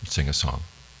tune, sing a song.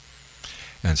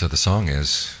 And so the song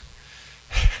is,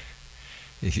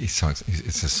 it's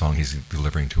a song he's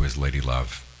delivering to his lady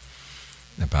love,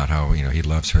 about how he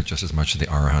loves her just as much as the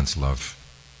Arahants love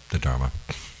the Dharma.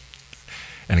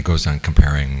 And it goes on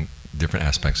comparing different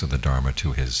aspects of the Dharma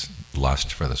to his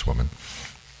lust for this woman.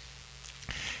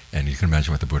 And you can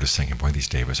imagine what the Buddha's thinking, boy, these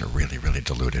devas are really, really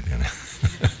deluded.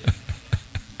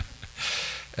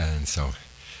 And so,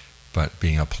 but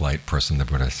being a polite person, the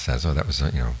Buddha says, oh, that was,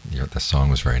 the song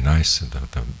was very nice,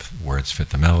 the words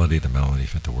fit the melody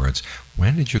fit the words.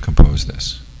 When did you compose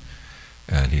this?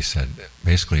 And he said,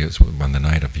 basically it was on the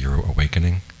night of your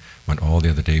awakening, when all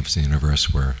the other devas in the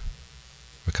universe were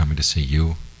coming to see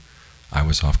you, I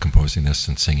was off composing this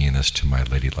and singing this to my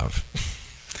lady love.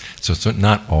 So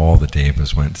not all the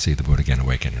devas went to see the Buddha again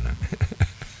awaken, you know.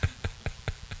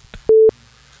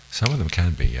 Some of them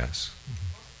can be, yes.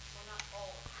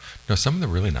 No, some of them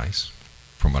are really nice,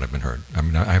 from what I've been heard. I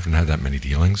mean, I haven't had that many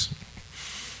dealings.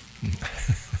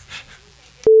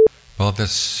 Well,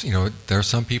 this, you know, there are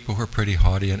some people who are pretty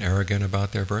haughty and arrogant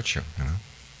about their virtue, you know.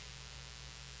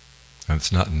 And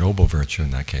it's not noble virtue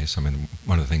in that case. I mean,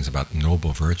 one of the things about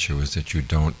noble virtue is that you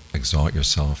don't exalt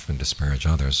yourself and disparage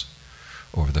others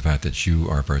over the fact that you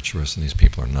are virtuous and these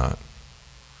people are not.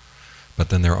 But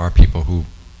then there are people who,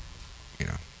 you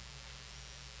know,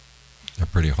 they're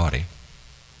pretty haughty.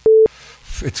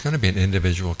 It's going to be an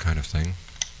individual kind of thing,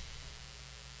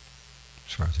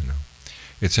 as far as I know.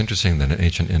 It's interesting that in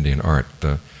ancient Indian art,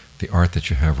 the art that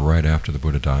you have right after the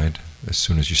Buddha died, as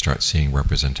soon as you start seeing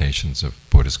representations of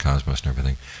Buddha's cosmos and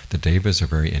everything, the devas are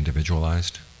very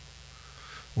individualized,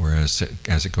 whereas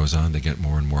as it goes on, they get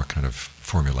more and more kind of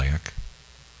formulaic,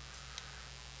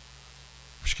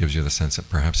 which gives you the sense that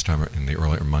perhaps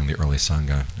among the early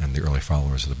Sangha and the early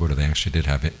followers of the Buddha, they actually did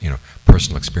have, you know,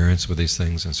 personal experience with these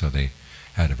things, and so they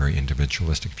had a very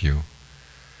individualistic view.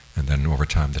 And then over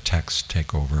time the texts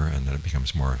take over, and then it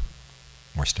becomes more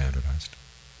standardized.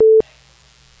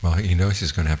 Well, he knows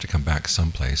he's going to have to come back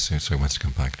someplace, so he wants to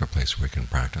come back to a place where he can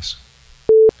practice.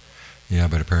 Yeah,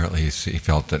 but apparently he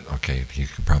felt that, okay, he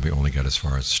could probably only get as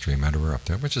far as stream editor up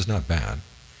there, which is not bad.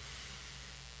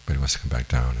 But he wants to come back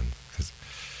down, and cause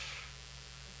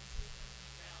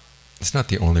it's not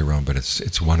the only realm, but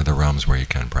it's one of the realms where you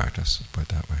can practice, put it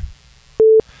that way.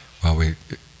 Well,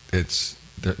 it's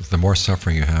the more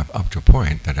suffering you have up to a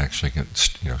point that actually can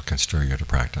stir you to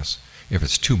practice. If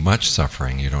it's too much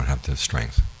suffering, you don't have the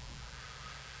strength.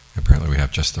 Apparently we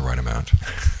have just the right amount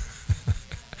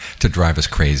to drive us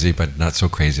crazy, but not so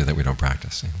crazy that we don't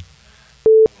practice.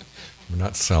 We're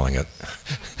not selling it.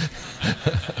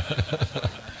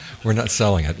 We're not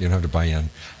selling it. You don't have to buy in.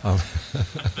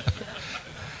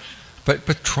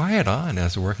 But try it on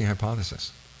as a working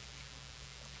hypothesis.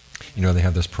 You know, they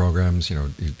have those programs, you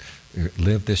know, you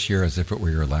live this year as if it were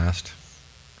your last.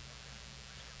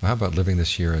 Well, how about living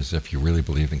this year as if you really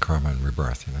believed in karma and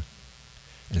rebirth, you know,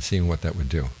 and seeing what that would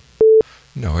do?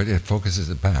 No, it focuses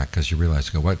it back, because you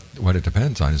realize, what it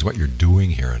depends on is what you're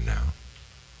doing here and now.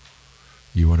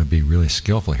 You want to be really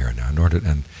skillful here and now,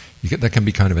 that can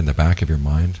be kind of in the back of your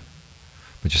mind,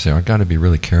 but you say, I've got to be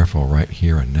really careful right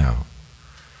here and now.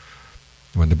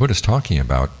 When the Buddha's talking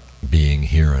about being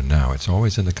here and now, it's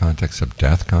always in the context of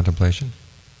death contemplation,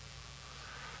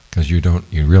 because you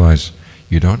realize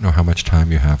you don't know how much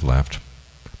time you have left,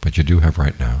 but you do have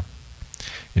right now.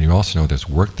 And you also know there's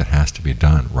work that has to be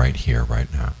done right here,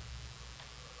 right now.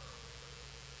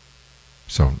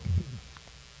 So,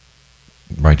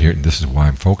 right here, this is why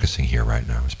I'm focusing here right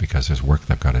now, is because there's work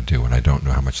that I've got to do, and I don't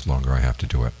know how much longer I have to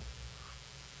do it.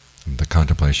 And the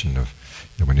contemplation of,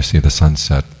 when you see the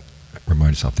sunset,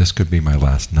 remind yourself, this could be my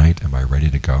last night, am I ready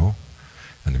to go?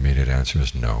 And the immediate answer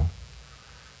is no.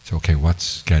 So, okay,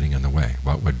 what's getting in the way?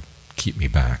 What would keep me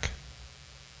back?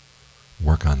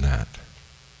 Work on that.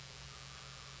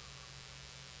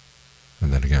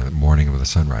 And then again, the morning with the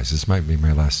sunrise. This might be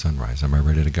my last sunrise. Am I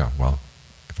ready to go? Well,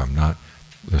 if I'm not,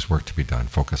 there's work to be done.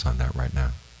 Focus on that right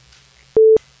now.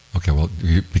 Okay, well,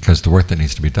 because the work that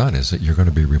needs to be done is that you're going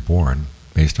to be reborn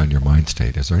based on your mind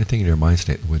state. Is there anything in your mind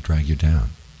state that would drag you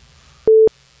down?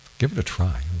 Give it a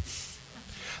try.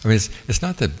 I mean, it's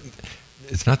not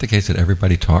the case that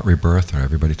everybody taught rebirth or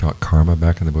everybody taught karma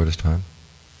back in the Buddhist time.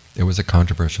 It was a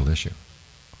controversial issue.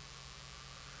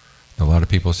 A lot of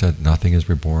people said nothing is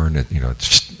reborn,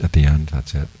 it's at the end,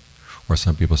 that's it. Or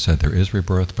some people said there is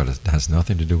rebirth, but it has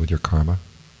nothing to do with your karma.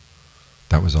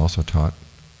 That was also taught.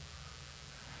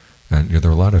 And there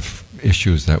are a lot of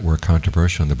issues that were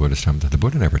controversial in the Buddhist time that the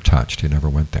Buddha never touched, he never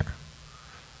went there.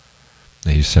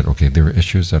 And he said, okay, there are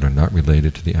issues that are not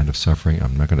related to the end of suffering,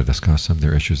 I'm not going to discuss them.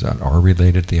 There are issues that are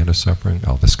related to the end of suffering,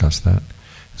 I'll discuss that.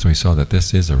 So he saw that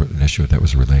this is an issue that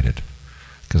was related,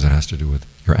 because it has to do with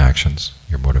your actions,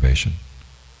 your motivation.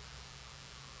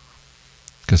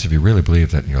 Because if you really believe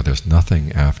that there's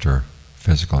nothing after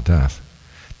physical death,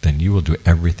 then you will do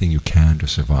everything you can to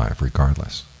survive,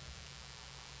 regardless.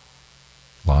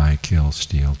 Lie, kill,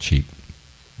 steal, cheat,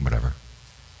 whatever.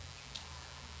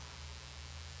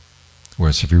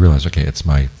 Whereas if you realize, okay, it's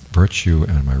my virtue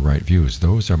and my right views,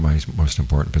 those are my most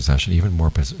important possession, even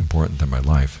more important than my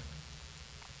life,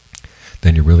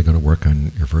 then you're really going to work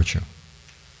on your virtue.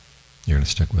 You're going to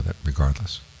stick with it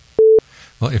regardless.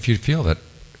 Well, if you feel that,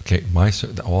 okay,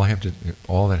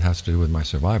 all that has to do with my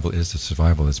survival is the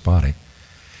survival of this body,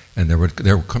 And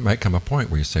might come a point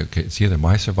where you say, okay, it's either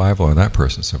my survival or that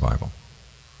person's survival.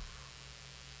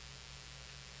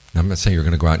 Now, I'm not saying you're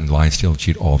going to go out and lie, steal, and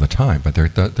cheat all the time, but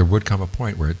there would come a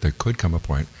point where there could come a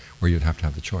point where you'd have to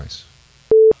have the choice.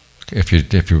 If you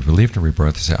believed in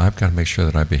rebirth, you say, I've got to make sure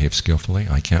that I behave skillfully.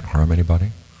 I can't harm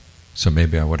anybody. So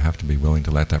maybe I would have to be willing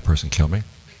to let that person kill me.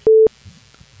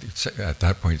 At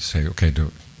that point, you say, okay,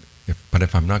 but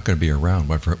if I'm not going to be around,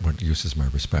 what use is my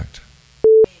respect?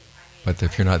 But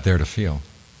if you're not there to feel,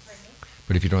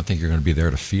 but if you don't think you're going to be there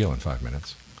to feel in 5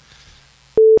 minutes,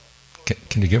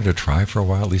 can you give it a try for a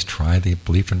while? At least try the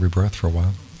belief in rebirth for a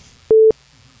while?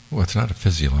 Well, it's not a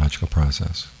physiological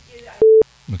process.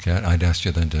 Okay, I'd ask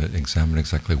you then to examine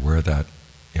exactly where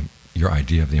your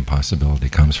idea of the impossibility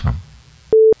comes from.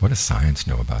 What does science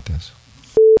know about this?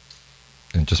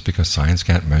 And just because science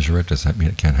can't measure it, does that mean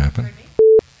it can't happen?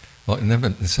 Well, in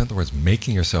other words,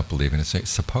 making yourself believe in it, say,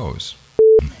 suppose.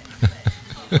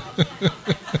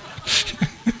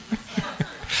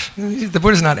 The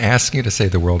Buddha's not asking you to say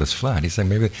the world is flat. He's saying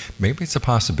maybe it's a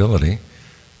possibility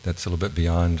that's a little bit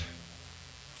beyond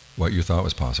what you thought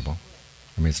was possible.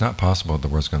 I mean, it's not possible that the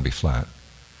world's going to be flat,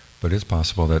 but it's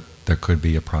possible that there could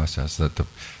be a process that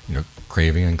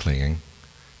craving and clinging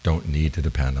don't need to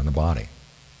depend on the body.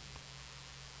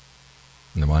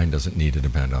 And the mind doesn't need to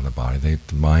depend on the body.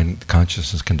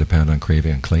 Consciousness can depend on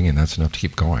craving and clinging. That's enough to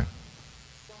keep going.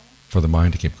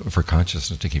 For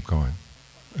consciousness to keep going,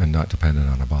 and not dependent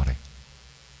on a body.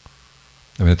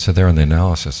 I mean, it's there in the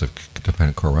analysis of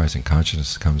dependent co-arising.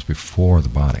 Consciousness comes before the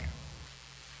body.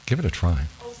 Give it a try.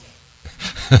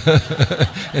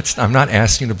 I'm not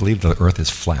asking you to believe the Earth is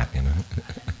flat.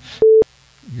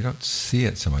 You don't see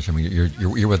it so much. I mean,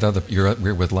 you're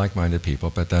with like-minded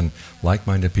people, but then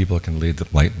like-minded people can lead the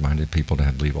like-minded people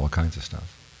to believe all kinds of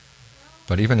stuff.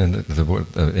 But even in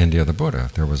India, the Buddha,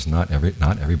 there was not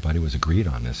everybody was agreed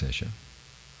on this issue.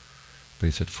 But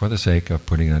he said, for the sake of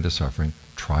putting an end to suffering,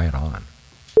 try it on.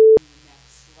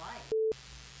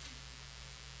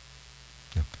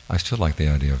 Yeah. I still like the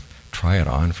idea of try it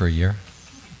on for a year.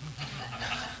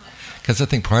 Because I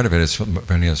think part of it is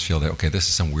many of us feel that, okay, this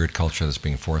is some weird culture that's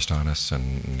being forced on us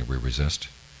and we resist.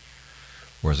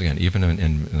 Whereas again, even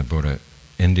in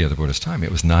India, the Buddha's time,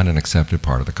 it was not an accepted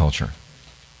part of the culture.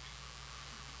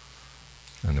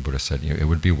 And the Buddha said, it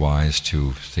would be wise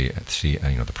to see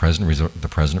the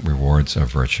present rewards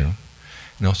of virtue,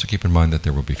 and also keep in mind that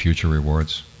there will be future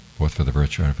rewards, both for the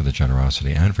virtue and for the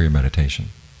generosity and for your meditation.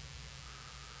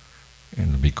 And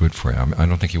it'll be good for you. I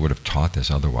don't think he would have taught this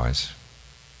otherwise,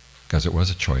 because it was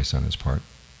a choice on his part.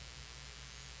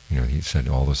 He said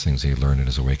all those things he learned in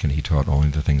his awakening, he taught only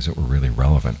the things that were really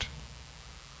relevant.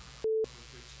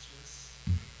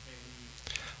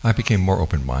 I became more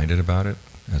open-minded about it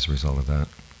as a result of that.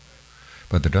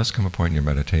 But there does come a point in your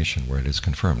meditation where it is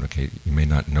confirmed. Okay, you may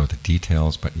not know the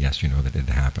details, but yes, you know that it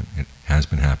happened. It has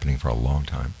been happening for a long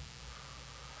time,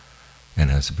 and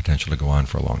has the potential to go on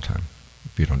for a long time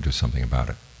if you don't do something about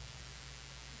it.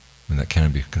 And that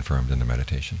can be confirmed in the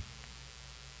meditation.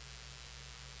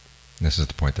 And this is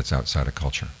the point that's outside of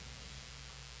culture.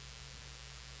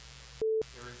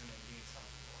 There isn't indeed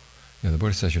something. Yeah, the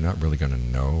Buddha says you're not really going to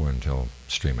know until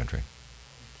stream entry.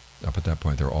 Up at that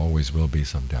point, there always will be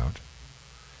some doubt.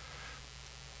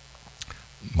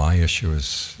 My issue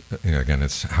is, again,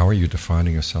 it's how are you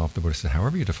defining yourself? The Buddha said,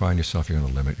 however you define yourself, you're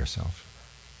going to limit yourself.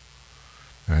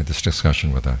 And I had this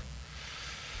discussion with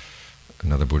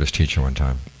another Buddhist teacher one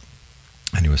time,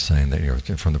 and he was saying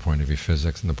that from the point of view of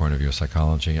physics and the point of view of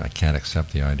psychology, I can't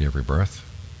accept the idea of rebirth.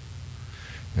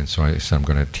 And so I said, I'm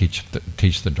going to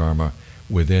teach the Dharma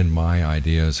within my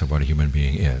ideas of what a human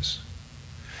being is.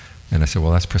 And I said,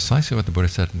 well, that's precisely what the Buddha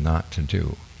said not to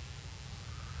do.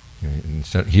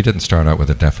 He didn't start out with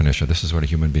a definition, this is what a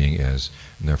human being is,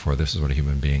 and therefore this is what a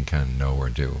human being can know or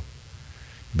do.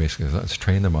 Basically, let's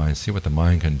train the mind, see what the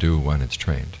mind can do when it's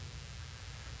trained.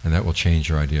 And that will change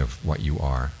your idea of what you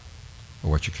are,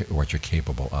 or what you're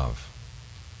capable of.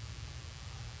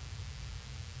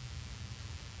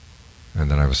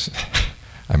 And then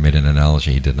I made an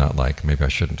analogy he did not like. Maybe I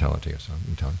shouldn't tell it to you, so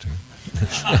I'm telling it to you.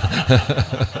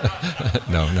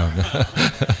 No.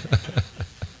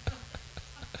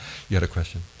 You had a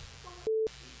question?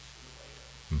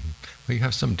 Mm-hmm. Well, you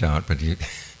have some doubt, but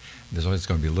there's always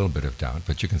going to be a little bit of doubt.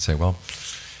 But you can say, well,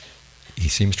 he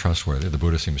seems trustworthy. The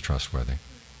Buddha seems trustworthy.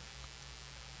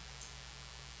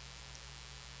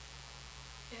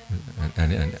 And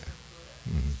mm-hmm. It's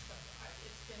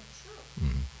been true.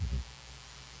 Mm-hmm.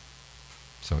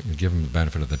 So you give him the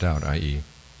benefit of the doubt, i.e.,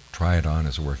 try it on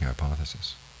as a working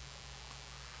hypothesis.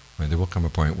 I mean, there will come a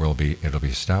point where it'll be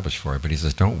established for it, but he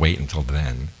says, don't wait until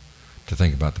then to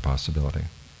think about the possibility.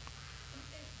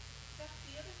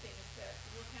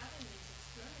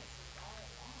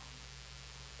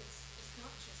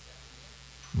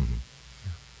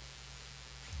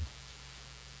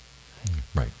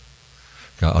 Right.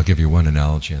 I'll give you one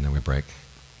analogy and then we break.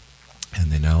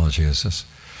 And the analogy is this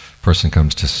person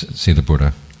comes to see the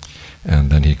Buddha, and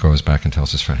then he goes back and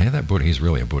tells his friend, hey, that Buddha, he's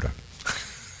really a Buddha.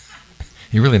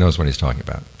 He really knows what he's talking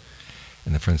about.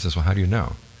 And the friend says, well, how do you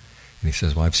know? And he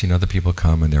says, well, I've seen other people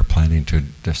come and they're planning to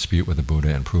dispute with the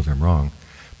Buddha and prove him wrong,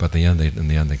 but in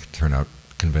the end they turn out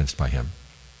convinced by him.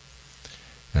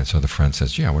 And so the friend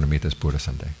says, gee, I want to meet this Buddha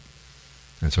someday.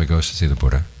 And so he goes to see the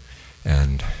Buddha,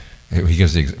 and he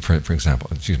gives for example,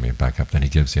 back up, then he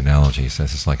gives the analogy. He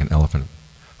says it's like an elephant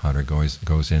hunter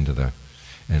goes into the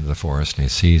forest and he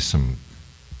sees some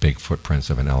big footprints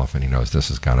of an elephant. He knows this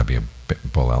has got to be a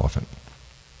bull elephant.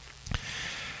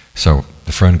 So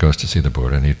the friend goes to see the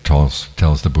Buddha, and he tells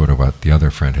the Buddha what the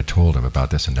other friend had told him about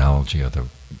this analogy of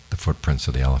the footprints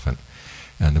of the elephant.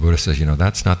 And the Buddha says,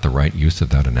 that's not the right use of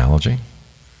that analogy.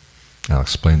 And I'll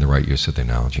explain the right use of the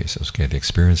analogy. He says, okay, the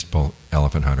experienced bull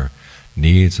elephant hunter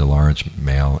needs a large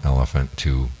male elephant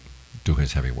to do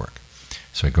his heavy work.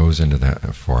 So he goes into the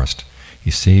forest,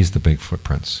 he sees the big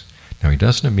footprints. Now he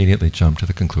doesn't immediately jump to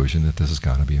the conclusion that this has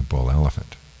got to be a bull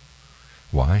elephant.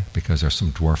 Why? Because there's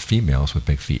some dwarf females with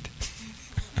big feet.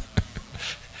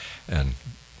 And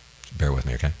bear with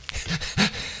me, okay?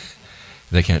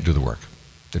 They can't do the work.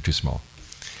 They're too small.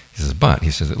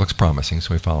 He says, it looks promising,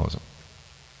 so he follows them.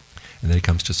 And then he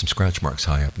comes to some scratch marks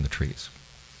high up in the trees.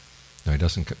 Now he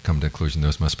doesn't come to the conclusion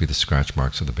those must be the scratch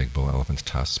marks of the big bull elephant's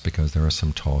tusks, because there are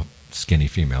some tall, skinny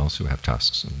females who have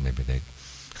tusks, and maybe they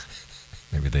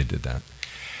did that.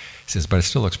 He says, but it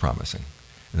still looks promising.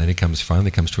 And then he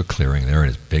finally comes to a clearing. There it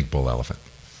is, big bull elephant.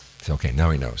 He says, okay,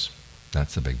 now he knows.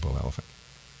 That's the big bull elephant.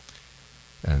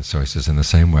 And so he says, in the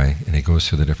same way, and he goes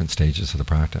through the different stages of the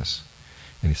practice.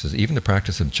 And he says, even the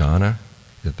practice of jhana,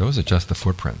 those are just the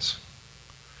footprints.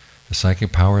 The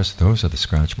psychic powers, those are the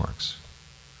scratch marks.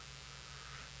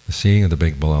 The seeing of the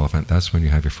big bull elephant, that's when you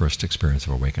have your first experience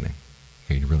of awakening.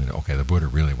 Okay, you really know, okay, the Buddha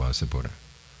really was the Buddha.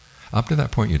 Up to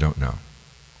that point, you don't know.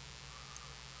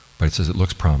 But it says it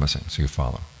looks promising, so you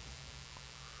follow.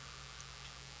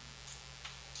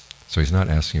 So he's not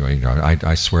asking you,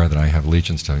 I swear that I have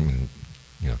allegiance to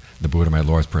the Buddha, my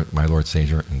Lord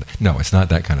Savior. And no, it's not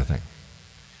that kind of thing.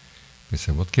 He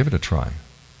said, well, give it a try.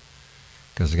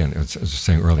 Because again, as I was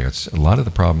saying earlier, a lot of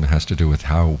the problem has to do with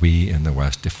how we in the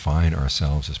West define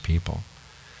ourselves as people.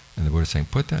 And the Buddha is saying,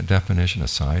 put that definition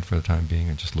aside for the time being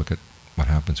and just look at what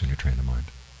happens when you train the mind.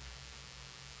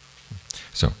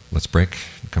 So let's break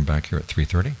and come back here at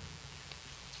 3:30.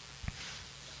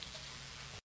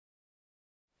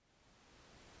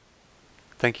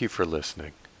 Thank you for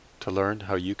listening. To learn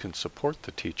how you can support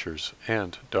the teachers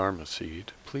and Dharma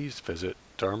Seed, please visit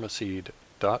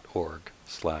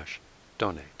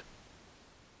dharmaseed.org/donate.